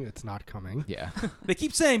coming. It's not coming. Yeah. They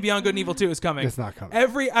keep saying Beyond Good and Evil 2 is coming. It's not coming.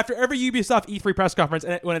 After every Ubisoft E3 press conference,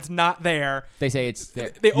 and when it's not there, They say it's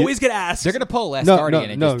there. they always get asked. They're going to pull Last No, Guardian no,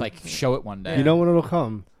 and no. just like show it one day. You know when it'll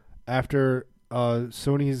come? After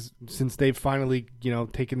Sony's, since they've finally,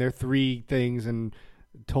 taken their 3 things and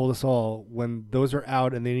told us all, when those are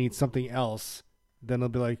out and they need something else, then they'll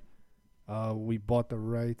be like, we bought the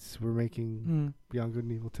rights. We're making Beyond Good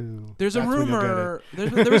and Evil 2. There's a That's when you'll get rumor.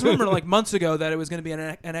 There was a rumor like months ago that it was going to be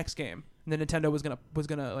an X game, and then Nintendo was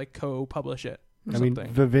gonna like co-publish it. Or I mean,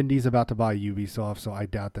 something. Vivendi's about to buy Ubisoft, so I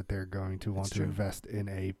doubt that they're going to want That's to true. invest in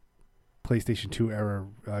a PlayStation 2 era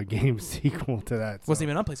game sequel to that. So. Wasn't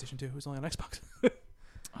even on PlayStation 2. It was only on Xbox.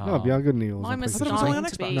 No, Beyond Good and Evil. Mine was I thought it was only on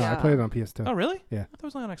starting to Xbox. be. No, I played it on PS2. Oh, really? Yeah. I thought it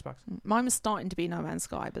was only on Xbox. Mine was starting to be No Man's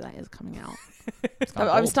Sky, but that is coming out. It's I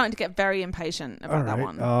not was gold. starting to get very impatient about All that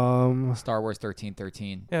right. one. Star Wars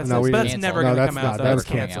 1313. Yeah, No, but that's canceled. never No, going to that's come not. out. That's That's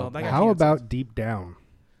coming canceled. out. That got How canceled. about Deep Down?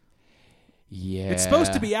 Yeah. It's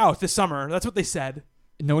supposed to be out this summer. That's what they said.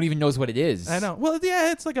 No one even knows what it is. I know. Well,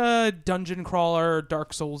 yeah, it's like a dungeon crawler,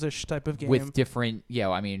 Dark Souls-ish type of game. With different,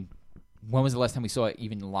 I mean, when was the last time we saw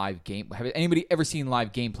even live game? Have anybody ever seen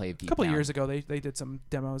live gameplay of Deep a couple of Down? years ago, they did some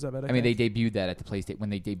demos of it. I mean, they think. debuted that at the PlayStation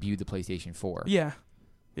when they debuted the PlayStation 4. Yeah.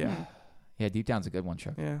 Yeah, Deep Down's a good one,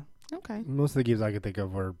 Chuck. Yeah. Okay. Most of the games I could think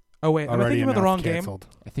of were Oh wait, am I already thinking about the wrong announced, game? canceled.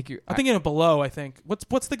 I think you're. I'm thinking of Below. I think.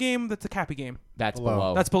 What's the game that's a Cappy game? That's Below.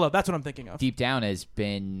 below. That's Below. That's what I'm thinking of. Deep Down has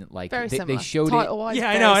been like Very they similar. showed it. Title-wise, Yeah,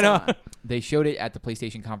 I very know, I know. similar. They showed it at the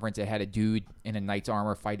PlayStation conference. It had a dude in a knight's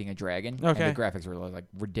armor fighting a dragon. Okay. And the graphics were like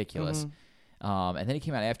ridiculous. Mhm. And then it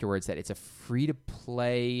came out afterwards that it's a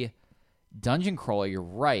free-to-play dungeon crawler. You're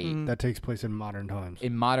right. Mm. That takes place in modern times.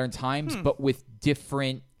 In modern times, but with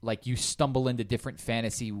different, like you stumble into different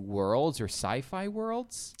fantasy worlds or sci-fi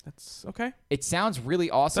worlds. That's okay. It sounds really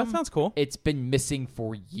awesome. That sounds cool. It's been missing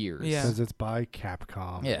for years. Yeah. Because it's by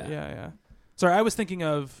Capcom. Yeah. Yeah. Sorry, I was thinking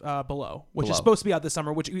of Below, which Below. is supposed to be out this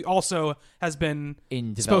summer, which also has been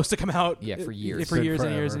In supposed to come out. Yeah, for years. For years and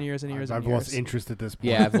Forever. years and years and years. I've and lost years. interest at this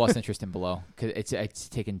point. Yeah, I've lost interest in Below because it's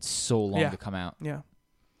taken so long Yeah. to come out. Yeah.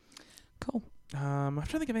 Cool. I'm trying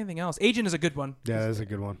to think of anything else. Agent is a good one. Yeah, that's a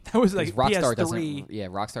good one. That was like 'Cause Rockstar PS3.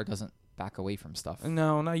 Rockstar doesn't back away from stuff.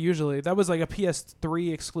 No, not usually. That was like a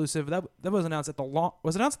PS3 exclusive. That was announced at the launch.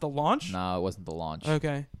 Was it announced at the launch? No, it wasn't the launch.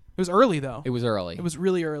 Okay. It was early though. It was early. It was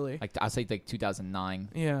really early. like I'll say like 2009.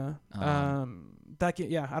 Yeah.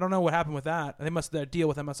 Yeah. I don't know what happened with that. Their deal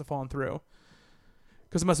with them must have fallen through.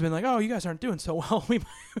 Because it must have been like, oh, you guys aren't doing so well. We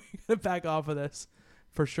gotta back off of this,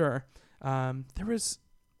 for sure.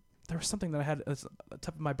 There was something that I had at the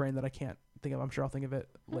top of my brain that I can't think of. I'm sure I'll think of it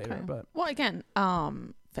later. Okay. But Well, again,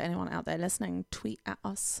 for anyone out there listening, tweet at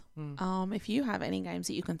us. If you have any games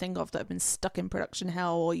that you can think of that have been stuck in production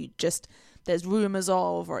hell, or there's rumors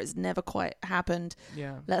of, or it's never quite happened,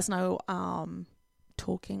 yeah. let us know.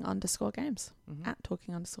 Talking_games Mhm. at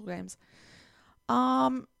talking_games.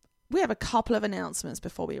 We have a couple of announcements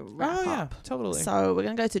before we wrap Oh yeah, up. totally. So we're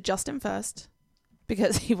gonna go to Justin first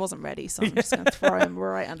because he wasn't ready. So I'm just gonna throw him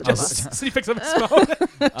right under the bus. So he picks up his phone.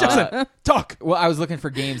 Justin, talk. Well, I was looking for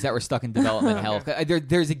games that were stuck in development hell.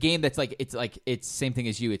 There's a game that's it's same thing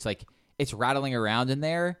as you. It's like it's rattling around in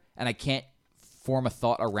there, and I can't form a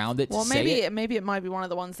thought around it. Well, to say it. maybe it might be one of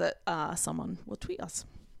the ones that someone will tweet us.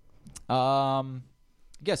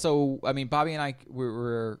 Yeah. So I mean, Bobby and I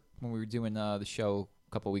were when we were doing the show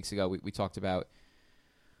a couple of weeks ago. We talked about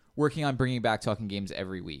working on bringing back Talking Games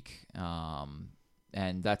every week.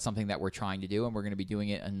 And that's something that we're trying to do, and we're going to be doing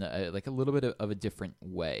it in like a little bit of a different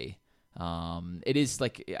way. It is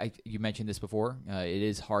like you mentioned this before. It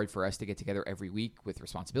is hard for us to get together every week with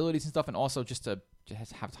responsibilities and stuff, and also just to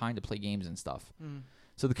have time to play games and stuff.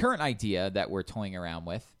 So the current idea that we're toying around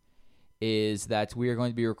with is that we are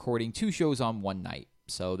going to be recording 2 shows on one night.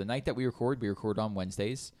 So the night that we record on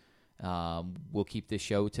Wednesdays. We'll keep this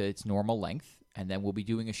show to its normal length, and then we'll be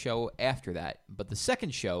doing a show after that. But the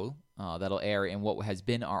second show that'll air in what has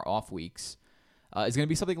been our off weeks is going to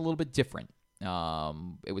be something a little bit different.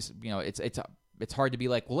 It was, it's hard to be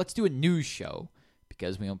like, well, let's do a news show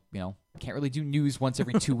because we can't really do news once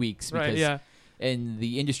every 2 weeks because Right. Yeah. in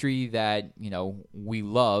the industry that we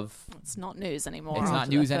love, It's not news anymore. it's not after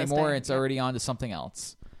the news first anymore. day. It's already on to something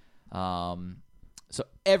else. So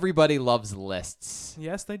everybody loves lists.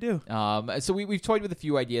 Yes, they do. So we've toyed with a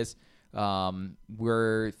few ideas.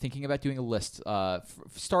 We're thinking about doing a list,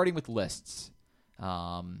 starting with lists.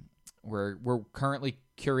 We're currently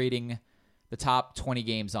curating the top 20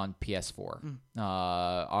 games on PS4.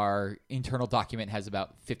 Our internal document has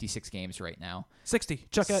about 56 games right now. 60.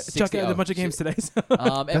 Chuck 60, had a oh, bunch of games today. So.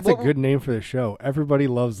 And That's a good name for the show. Everybody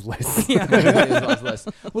loves lists.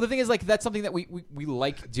 Well, the thing is, like, that's something that we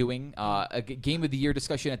like doing. A game of the year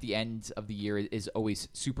discussion at the end of the year is always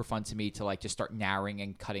super fun to me to like just start narrowing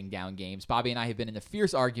and cutting down games. Bobby and I have been in a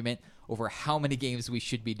fierce argument over how many games we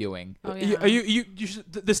should be doing. Oh, yeah. You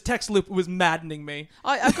should, this text loop was maddening me.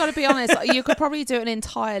 I've got to be honest. You could probably do an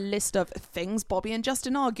entire list of things Bobby and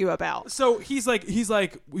Justin argue about. So he's like,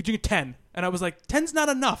 we do 10, and I was like, 10's not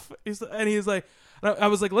enough. And he's like, I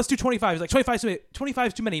was like, let's do 25. He's like, 25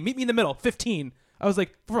 is too many. Meet me in the middle. 15. I was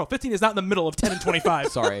like, for real, 15 is not in the middle of 10 and 25.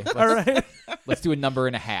 Sorry. All right. Let's do a number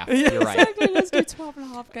and a half. You're right. Exactly. Let's do 12 and a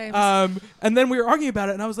half games. And then we were arguing about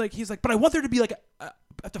it, and he's like, but I want there to be like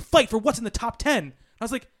have to fight for what's in the top 10. I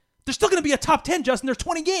was like, there's still going to be a top 10, Justin. There's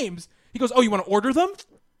 20 games. He goes, oh, you want to order them?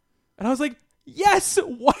 And I was like, yes.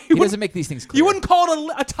 Why? He doesn't make these things clear. You wouldn't call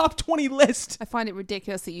it a top 20 list. I find it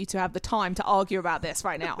ridiculous that you two have the time to argue about this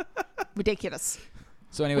right now. Ridiculous.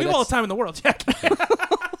 So anyway, We have all the time in the world, Jack.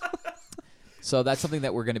 So that's something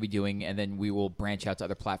that we're going to be doing, and then we will branch out to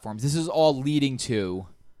other platforms. This is all leading to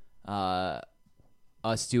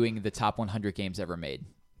us doing the top 100 games ever made,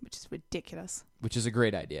 Which is ridiculous. which is a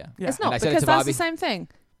great idea. Yeah. It's And not, I said it because to that's Bobby. the same thing.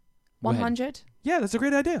 Go ahead. 100. Yeah, that's a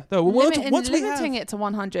great idea. Though Limiting it to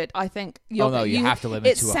 100, I think. Oh, no, you have to limit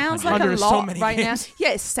it to sounds 100. like a 100 is so lot many right games. now.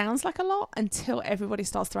 Yeah, it sounds like a lot until everybody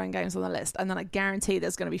starts throwing games on the list, and then I guarantee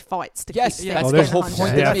there's going to be fights to Yes, keep yeah, things that's to the whole 100.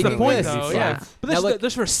 point Yeah, of that's the making point, this. though, It's yeah. like, But now this, look,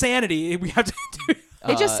 this for sanity, we have to do.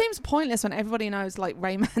 It just seems pointless when everybody knows like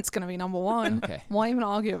Rayman's going to be number one. Okay. Why even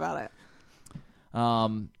argue about it?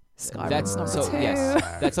 Skyrim's that's number so 2.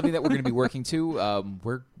 yes, that's something that we're going to be working to.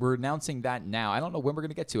 We're announcing that now. I don't know when we're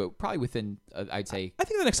going to get to it. Probably within, I'd say. I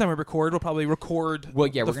think the next time we record, we'll probably record. Well,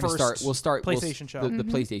 yeah, the we're going to start. We'll start PlayStation show. the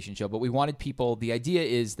PlayStation show. But we wanted people. The idea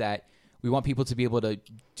is that we want people to be able to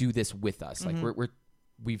do this with us. Like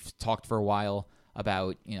we've talked for a while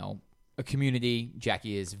about a community.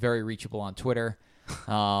 Jackie is very reachable on Twitter.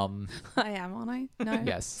 I am, aren't I? No.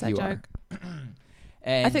 Yes, Is that you a are. joke?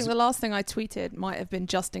 And I think the last thing I tweeted might have been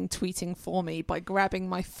Justin tweeting for me by grabbing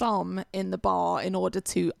my thumb in the bar in order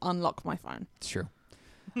to unlock my phone. it's true.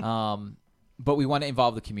 But we want to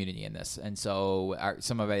involve the community in this, and so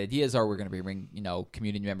some of our ideas are we're going to bring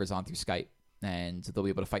community members on through Skype, and they'll be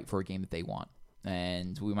able to fight for a game that they want.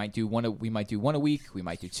 And we might do one a week. We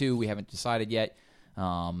might do 2. We haven't decided yet.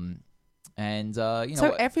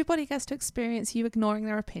 So everybody gets to experience you ignoring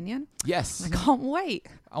their opinion. yes, I can't wait.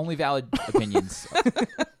 only valid opinions.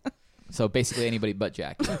 So basically anybody but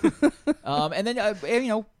Jack. And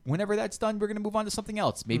then whenever that's done, we're going to move on to something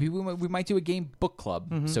else. Maybe we might do a game book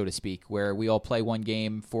club, so to speak, where we all play one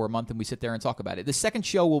game for a month and we sit there and talk about it. The second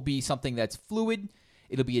show will be something that's fluid.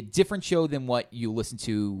 It'll be a different show than what you listen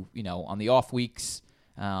to, on the off weeks.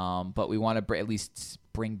 But we want to at least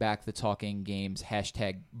bring back the talking games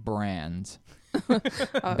 #brand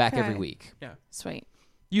back every Okay. week. Yeah. Sweet.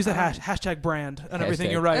 Use that hashtag brand and everything.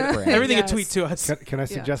 Hashtag You're right. brand. Everything Yes. you tweet to us. Can I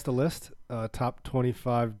suggest a list? Top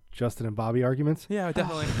 25 Justin and Bobby arguments. Yeah,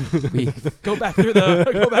 definitely. We- Go back through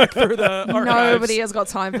the archives. Nobody has got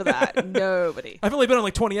time for that. Nobody. I've only been on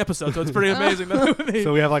like 20 episodes, so it's pretty amazing.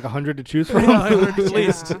 So we have like 100 to choose from. Yeah, at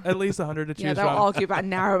Yeah. least 100 to choose Yeah, they'll from. argue about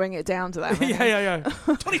narrowing it down to that. yeah.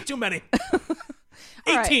 20's too many.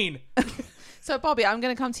 All right. 18. So, Bobby, I'm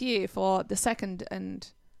going to come to you for the second and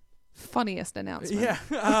funniest announcement.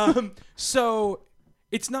 Yeah. So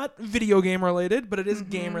it's not video game related, but it is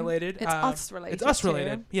game related. It's us related. It's us too.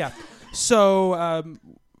 related. Yeah. So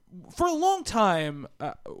for a long time,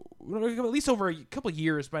 at least over a couple of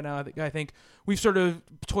years by now, I think we've sort of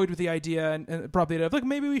toyed with the idea and brought the idea of like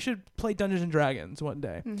maybe we should play Dungeons and Dragons one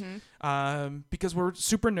day, because we're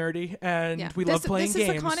super nerdy and Yeah. we love playing this games.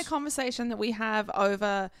 This is the kind of conversation that we have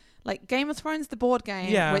over like Game of Thrones, the board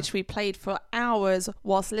game, Yeah. which we played for hours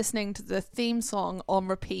whilst listening to the theme song on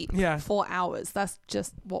repeat Yeah. for hours. That's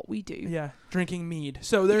just what we do. Yeah, drinking mead.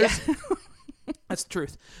 So there's that's the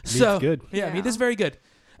truth. Mead's So good. Yeah, mead Yeah. is very good.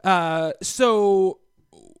 But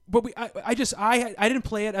I didn't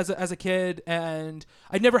play it as a kid, and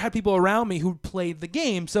I never had people around me who played the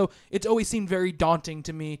game, so it's always seemed very daunting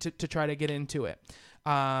to me to try to get into it.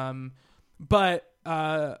 But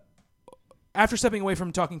after stepping away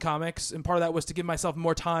from talking comics, and part of that was to give myself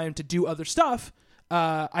more time to do other stuff,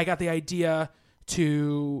 I got the idea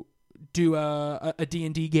to do a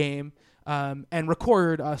D&D game and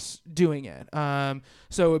record us doing it.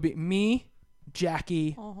 So it would be me,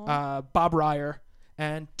 Jackie, Bob Ryer,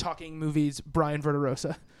 and Talking Movies, Brian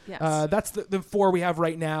Verderosa. Yes. That's the 4 we have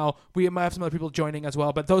right now. We might have some other people joining as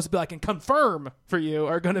well, but those I can confirm for you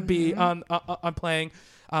are going to be on playing.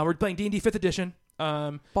 We're playing D&D 5th edition.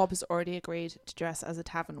 Bob has already agreed to dress as a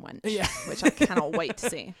tavern wench, Yeah. which I cannot wait to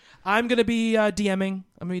see. I'm going to be DMing.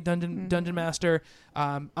 I'm going to be dungeon master.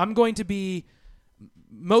 I'm going to be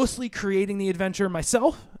mostly creating the adventure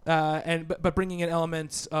myself, but bringing in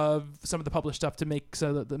elements of some of the published stuff to make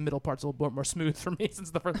so that the middle part's a little bit more smooth for me since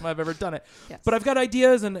it's the first time I've ever done it. Yes. But I've got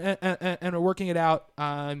ideas and we're working it out.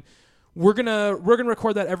 We're gonna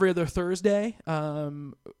record that every other Thursday.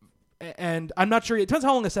 And I'm not sure. It depends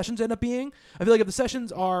how long the sessions end up being. I feel like if the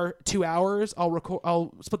sessions are 2 hours,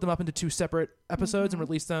 I'll split them up into 2 separate episodes and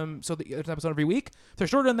release them so that there's an episode every week. If they're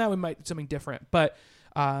shorter than that, we might do something different. But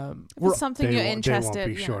If it's something you're They interested won't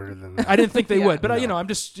be you know. shorter than that. I didn't think they Yeah. would. But No. I'm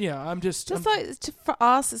just Just for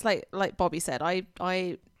us, it's like Bobby said,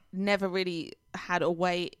 I never really had a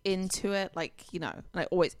way into it, and it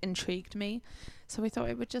always intrigued me. So we thought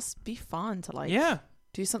it would just be fun to yeah.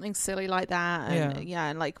 do something silly like that, and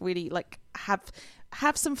and like really like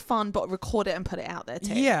have some fun, but record it and put it out there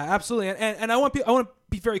too. Yeah, absolutely. And I want to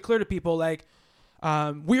be very clear to people, like,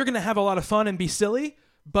 we're going to have a lot of fun and be silly,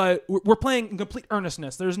 but we're playing in complete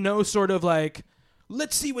earnestness. There's no sort of like,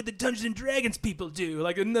 let's see what the Dungeons and Dragons people do.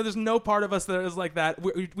 Like, no, there's no part of us that is like that.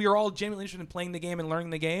 We are all genuinely interested in playing the game and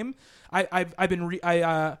learning the game. I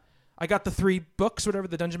got the 3 books, whatever,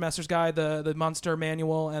 the Dungeon Master's Guide, the Monster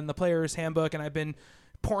Manual, and the Player's Handbook, and I've been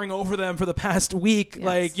poring over them for the past week,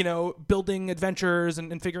 like, you know, building adventures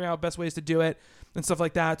and figuring out best ways to do it and stuff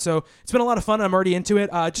like that. So it's been a lot of fun. I'm already into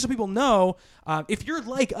it. Just so people know, if you're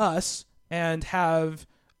like us and have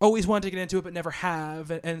always wanted to get into it but never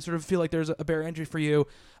have, and sort of feel like there's a barrier entry for you,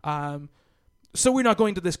 so we're not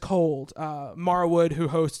going to this cold. Mara Wood, who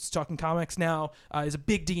hosts Talking Comics now, is a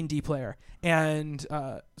big D&D player, and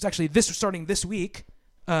it's actually starting this week.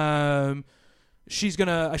 She's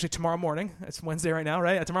gonna actually tomorrow morning. It's Wednesday right now,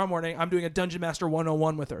 right? Tomorrow morning, I'm doing a Dungeon Master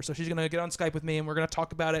 101 with her. So she's gonna get on Skype with me, and we're gonna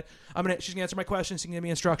talk about it. She's gonna answer my questions. She can give me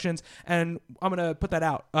instructions, and I'm gonna put that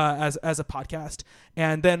out as a podcast.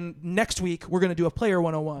 And then next week, we're gonna do a Player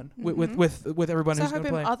 101 with everyone so who's gonna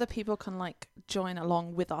play. Other people can like join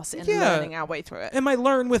along with us in learning our way through it, and might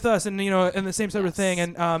learn with us, and and the same sort of thing.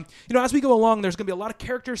 And as we go along, there's gonna be a lot of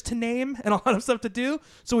characters to name and a lot of stuff to do.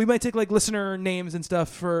 So we might take like listener names and stuff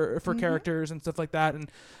for characters and stuff like that. And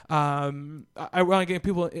I want to get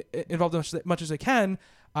people involved as much as I can.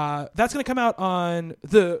 That's going to come out on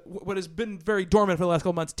what has been very dormant for the last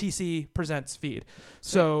couple months, TC Presents feed.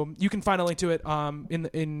 So you can find a link to it on the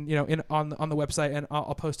website, and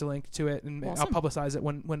I'll post a link to it, and I'll publicize it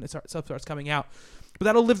when it starts coming out. But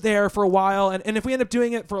that'll live there for a while, and if we end up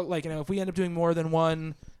doing it for if we end up doing more than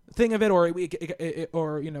one thing of it, or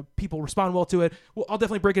people respond well to it, well, I'll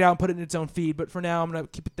definitely break it out and put it in its own feed. But for now, I'm gonna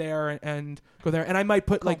keep it there and go there, and I might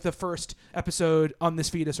put like the first episode on this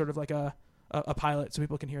feed as sort of like a pilot, so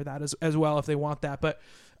people can hear that as well if they want that. But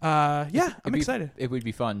I'm excited. It would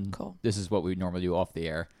be fun. Cool. This is what we would normally do off the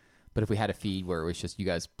air. But if we had a feed where it was just you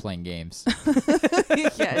guys playing games,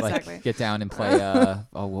 yeah, exactly. Get down and play.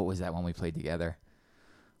 What was that one we played together?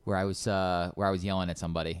 Where I was yelling at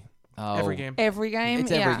somebody. Oh, Every game.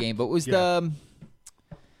 It's every game. But was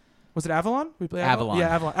Was it Avalon? We played Avalon.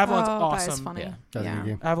 Yeah, Avalon. Avalon's awesome. That is funny. Yeah. That's a good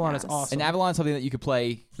game. Avalon is awesome. And Avalon is something that you could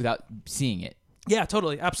play without seeing it. Yeah,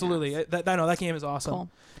 totally, absolutely. Yes. That game is awesome. Cool.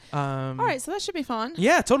 All right, so that should be fun.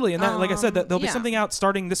 Yeah, totally. And that, like I said, there'll be yeah. something out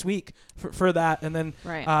starting this week for that, and then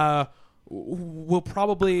we'll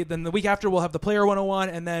probably then the week after we'll have the Player 101,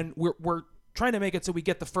 and then we're trying to make it so we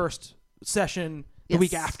get the first session the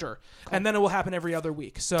week after, and then it will happen every other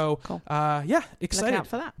week. So, excited. Look out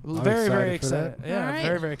for that. Very, very excited. Yeah, right.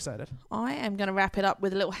 very, very excited. I am going to wrap it up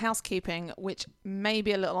with a little housekeeping, which may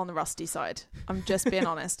be a little on the rusty side. I'm just being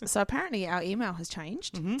honest. So apparently our email has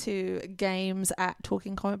changed to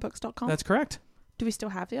games@talkingcomicbooks.com. That's correct. Do we still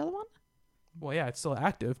have the other one? Well, yeah, it's still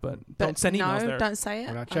active, but don't send emails there. No, don't say it.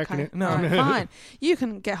 We're not checking it. No. All right, fine. You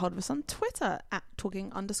can get hold of us on Twitter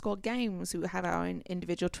 @talking_games. We have our own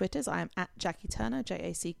individual Twitters. I am @Jackie Turner,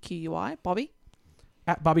 JACQUI. Bobby.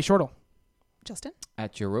 @Bobby Shortle. Justin.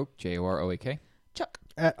 @Joroak, JOROAK. Chuck.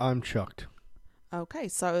 I'm Chucked. Okay,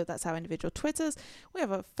 so that's our individual Twitters. We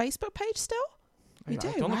have a Facebook page still. We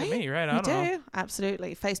do, Don't right? look at me, right? I We don't know. do,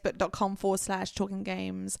 absolutely.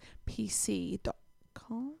 Facebook.com/talkinggamespc.com.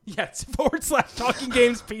 Yes,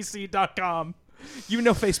 /talkinggamespc.com. You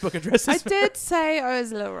know Facebook addresses. I did say I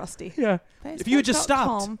was a little rusty. Yeah. If you had just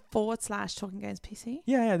stopped. Facebook.com/talkinggamespc.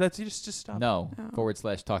 Yeah, that's you just stop. No, Oh.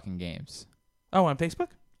 /Talking Games. Oh, on Facebook?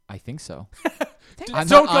 I think so. I'm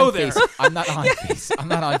Don't go there. I'm not on I'm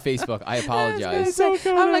not on Facebook. I apologize.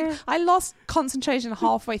 I'm like, I lost concentration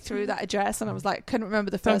halfway through that address, and I was like, couldn't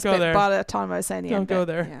remember the Don't first go bit there. by the time I was saying the Don't end go bit.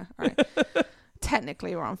 there. Yeah, all right.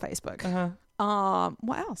 Technically, we're on Facebook.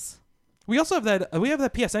 What else? We also have that. We have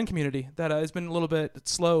that PSN community that has been a little bit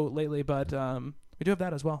slow lately, but we do have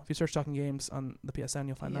that as well. If you search Talking Games on the PSN,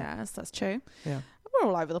 you'll find that. Yes, that's true. Yeah, We're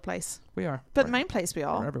all over the place. we are. But the main place we We're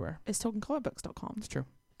are everywhere. is talkingcomicbooks.com. It's true.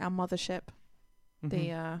 Our mothership. Mhm.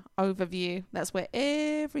 The overview. That's where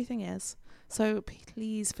everything is. So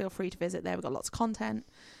please feel free to visit there. We've got lots of content,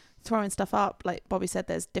 throwing stuff up. Like Bobby said,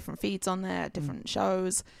 there's different feeds on there, different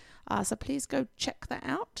shows. So please go check that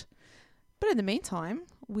out. But in the meantime,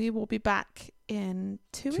 we will be back in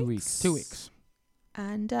 2 weeks. 2 weeks.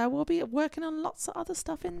 And we'll be working on lots of other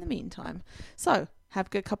stuff in the meantime. So have a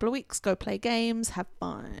good couple of weeks. Go play games. Have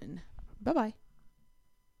fun. Bye-bye.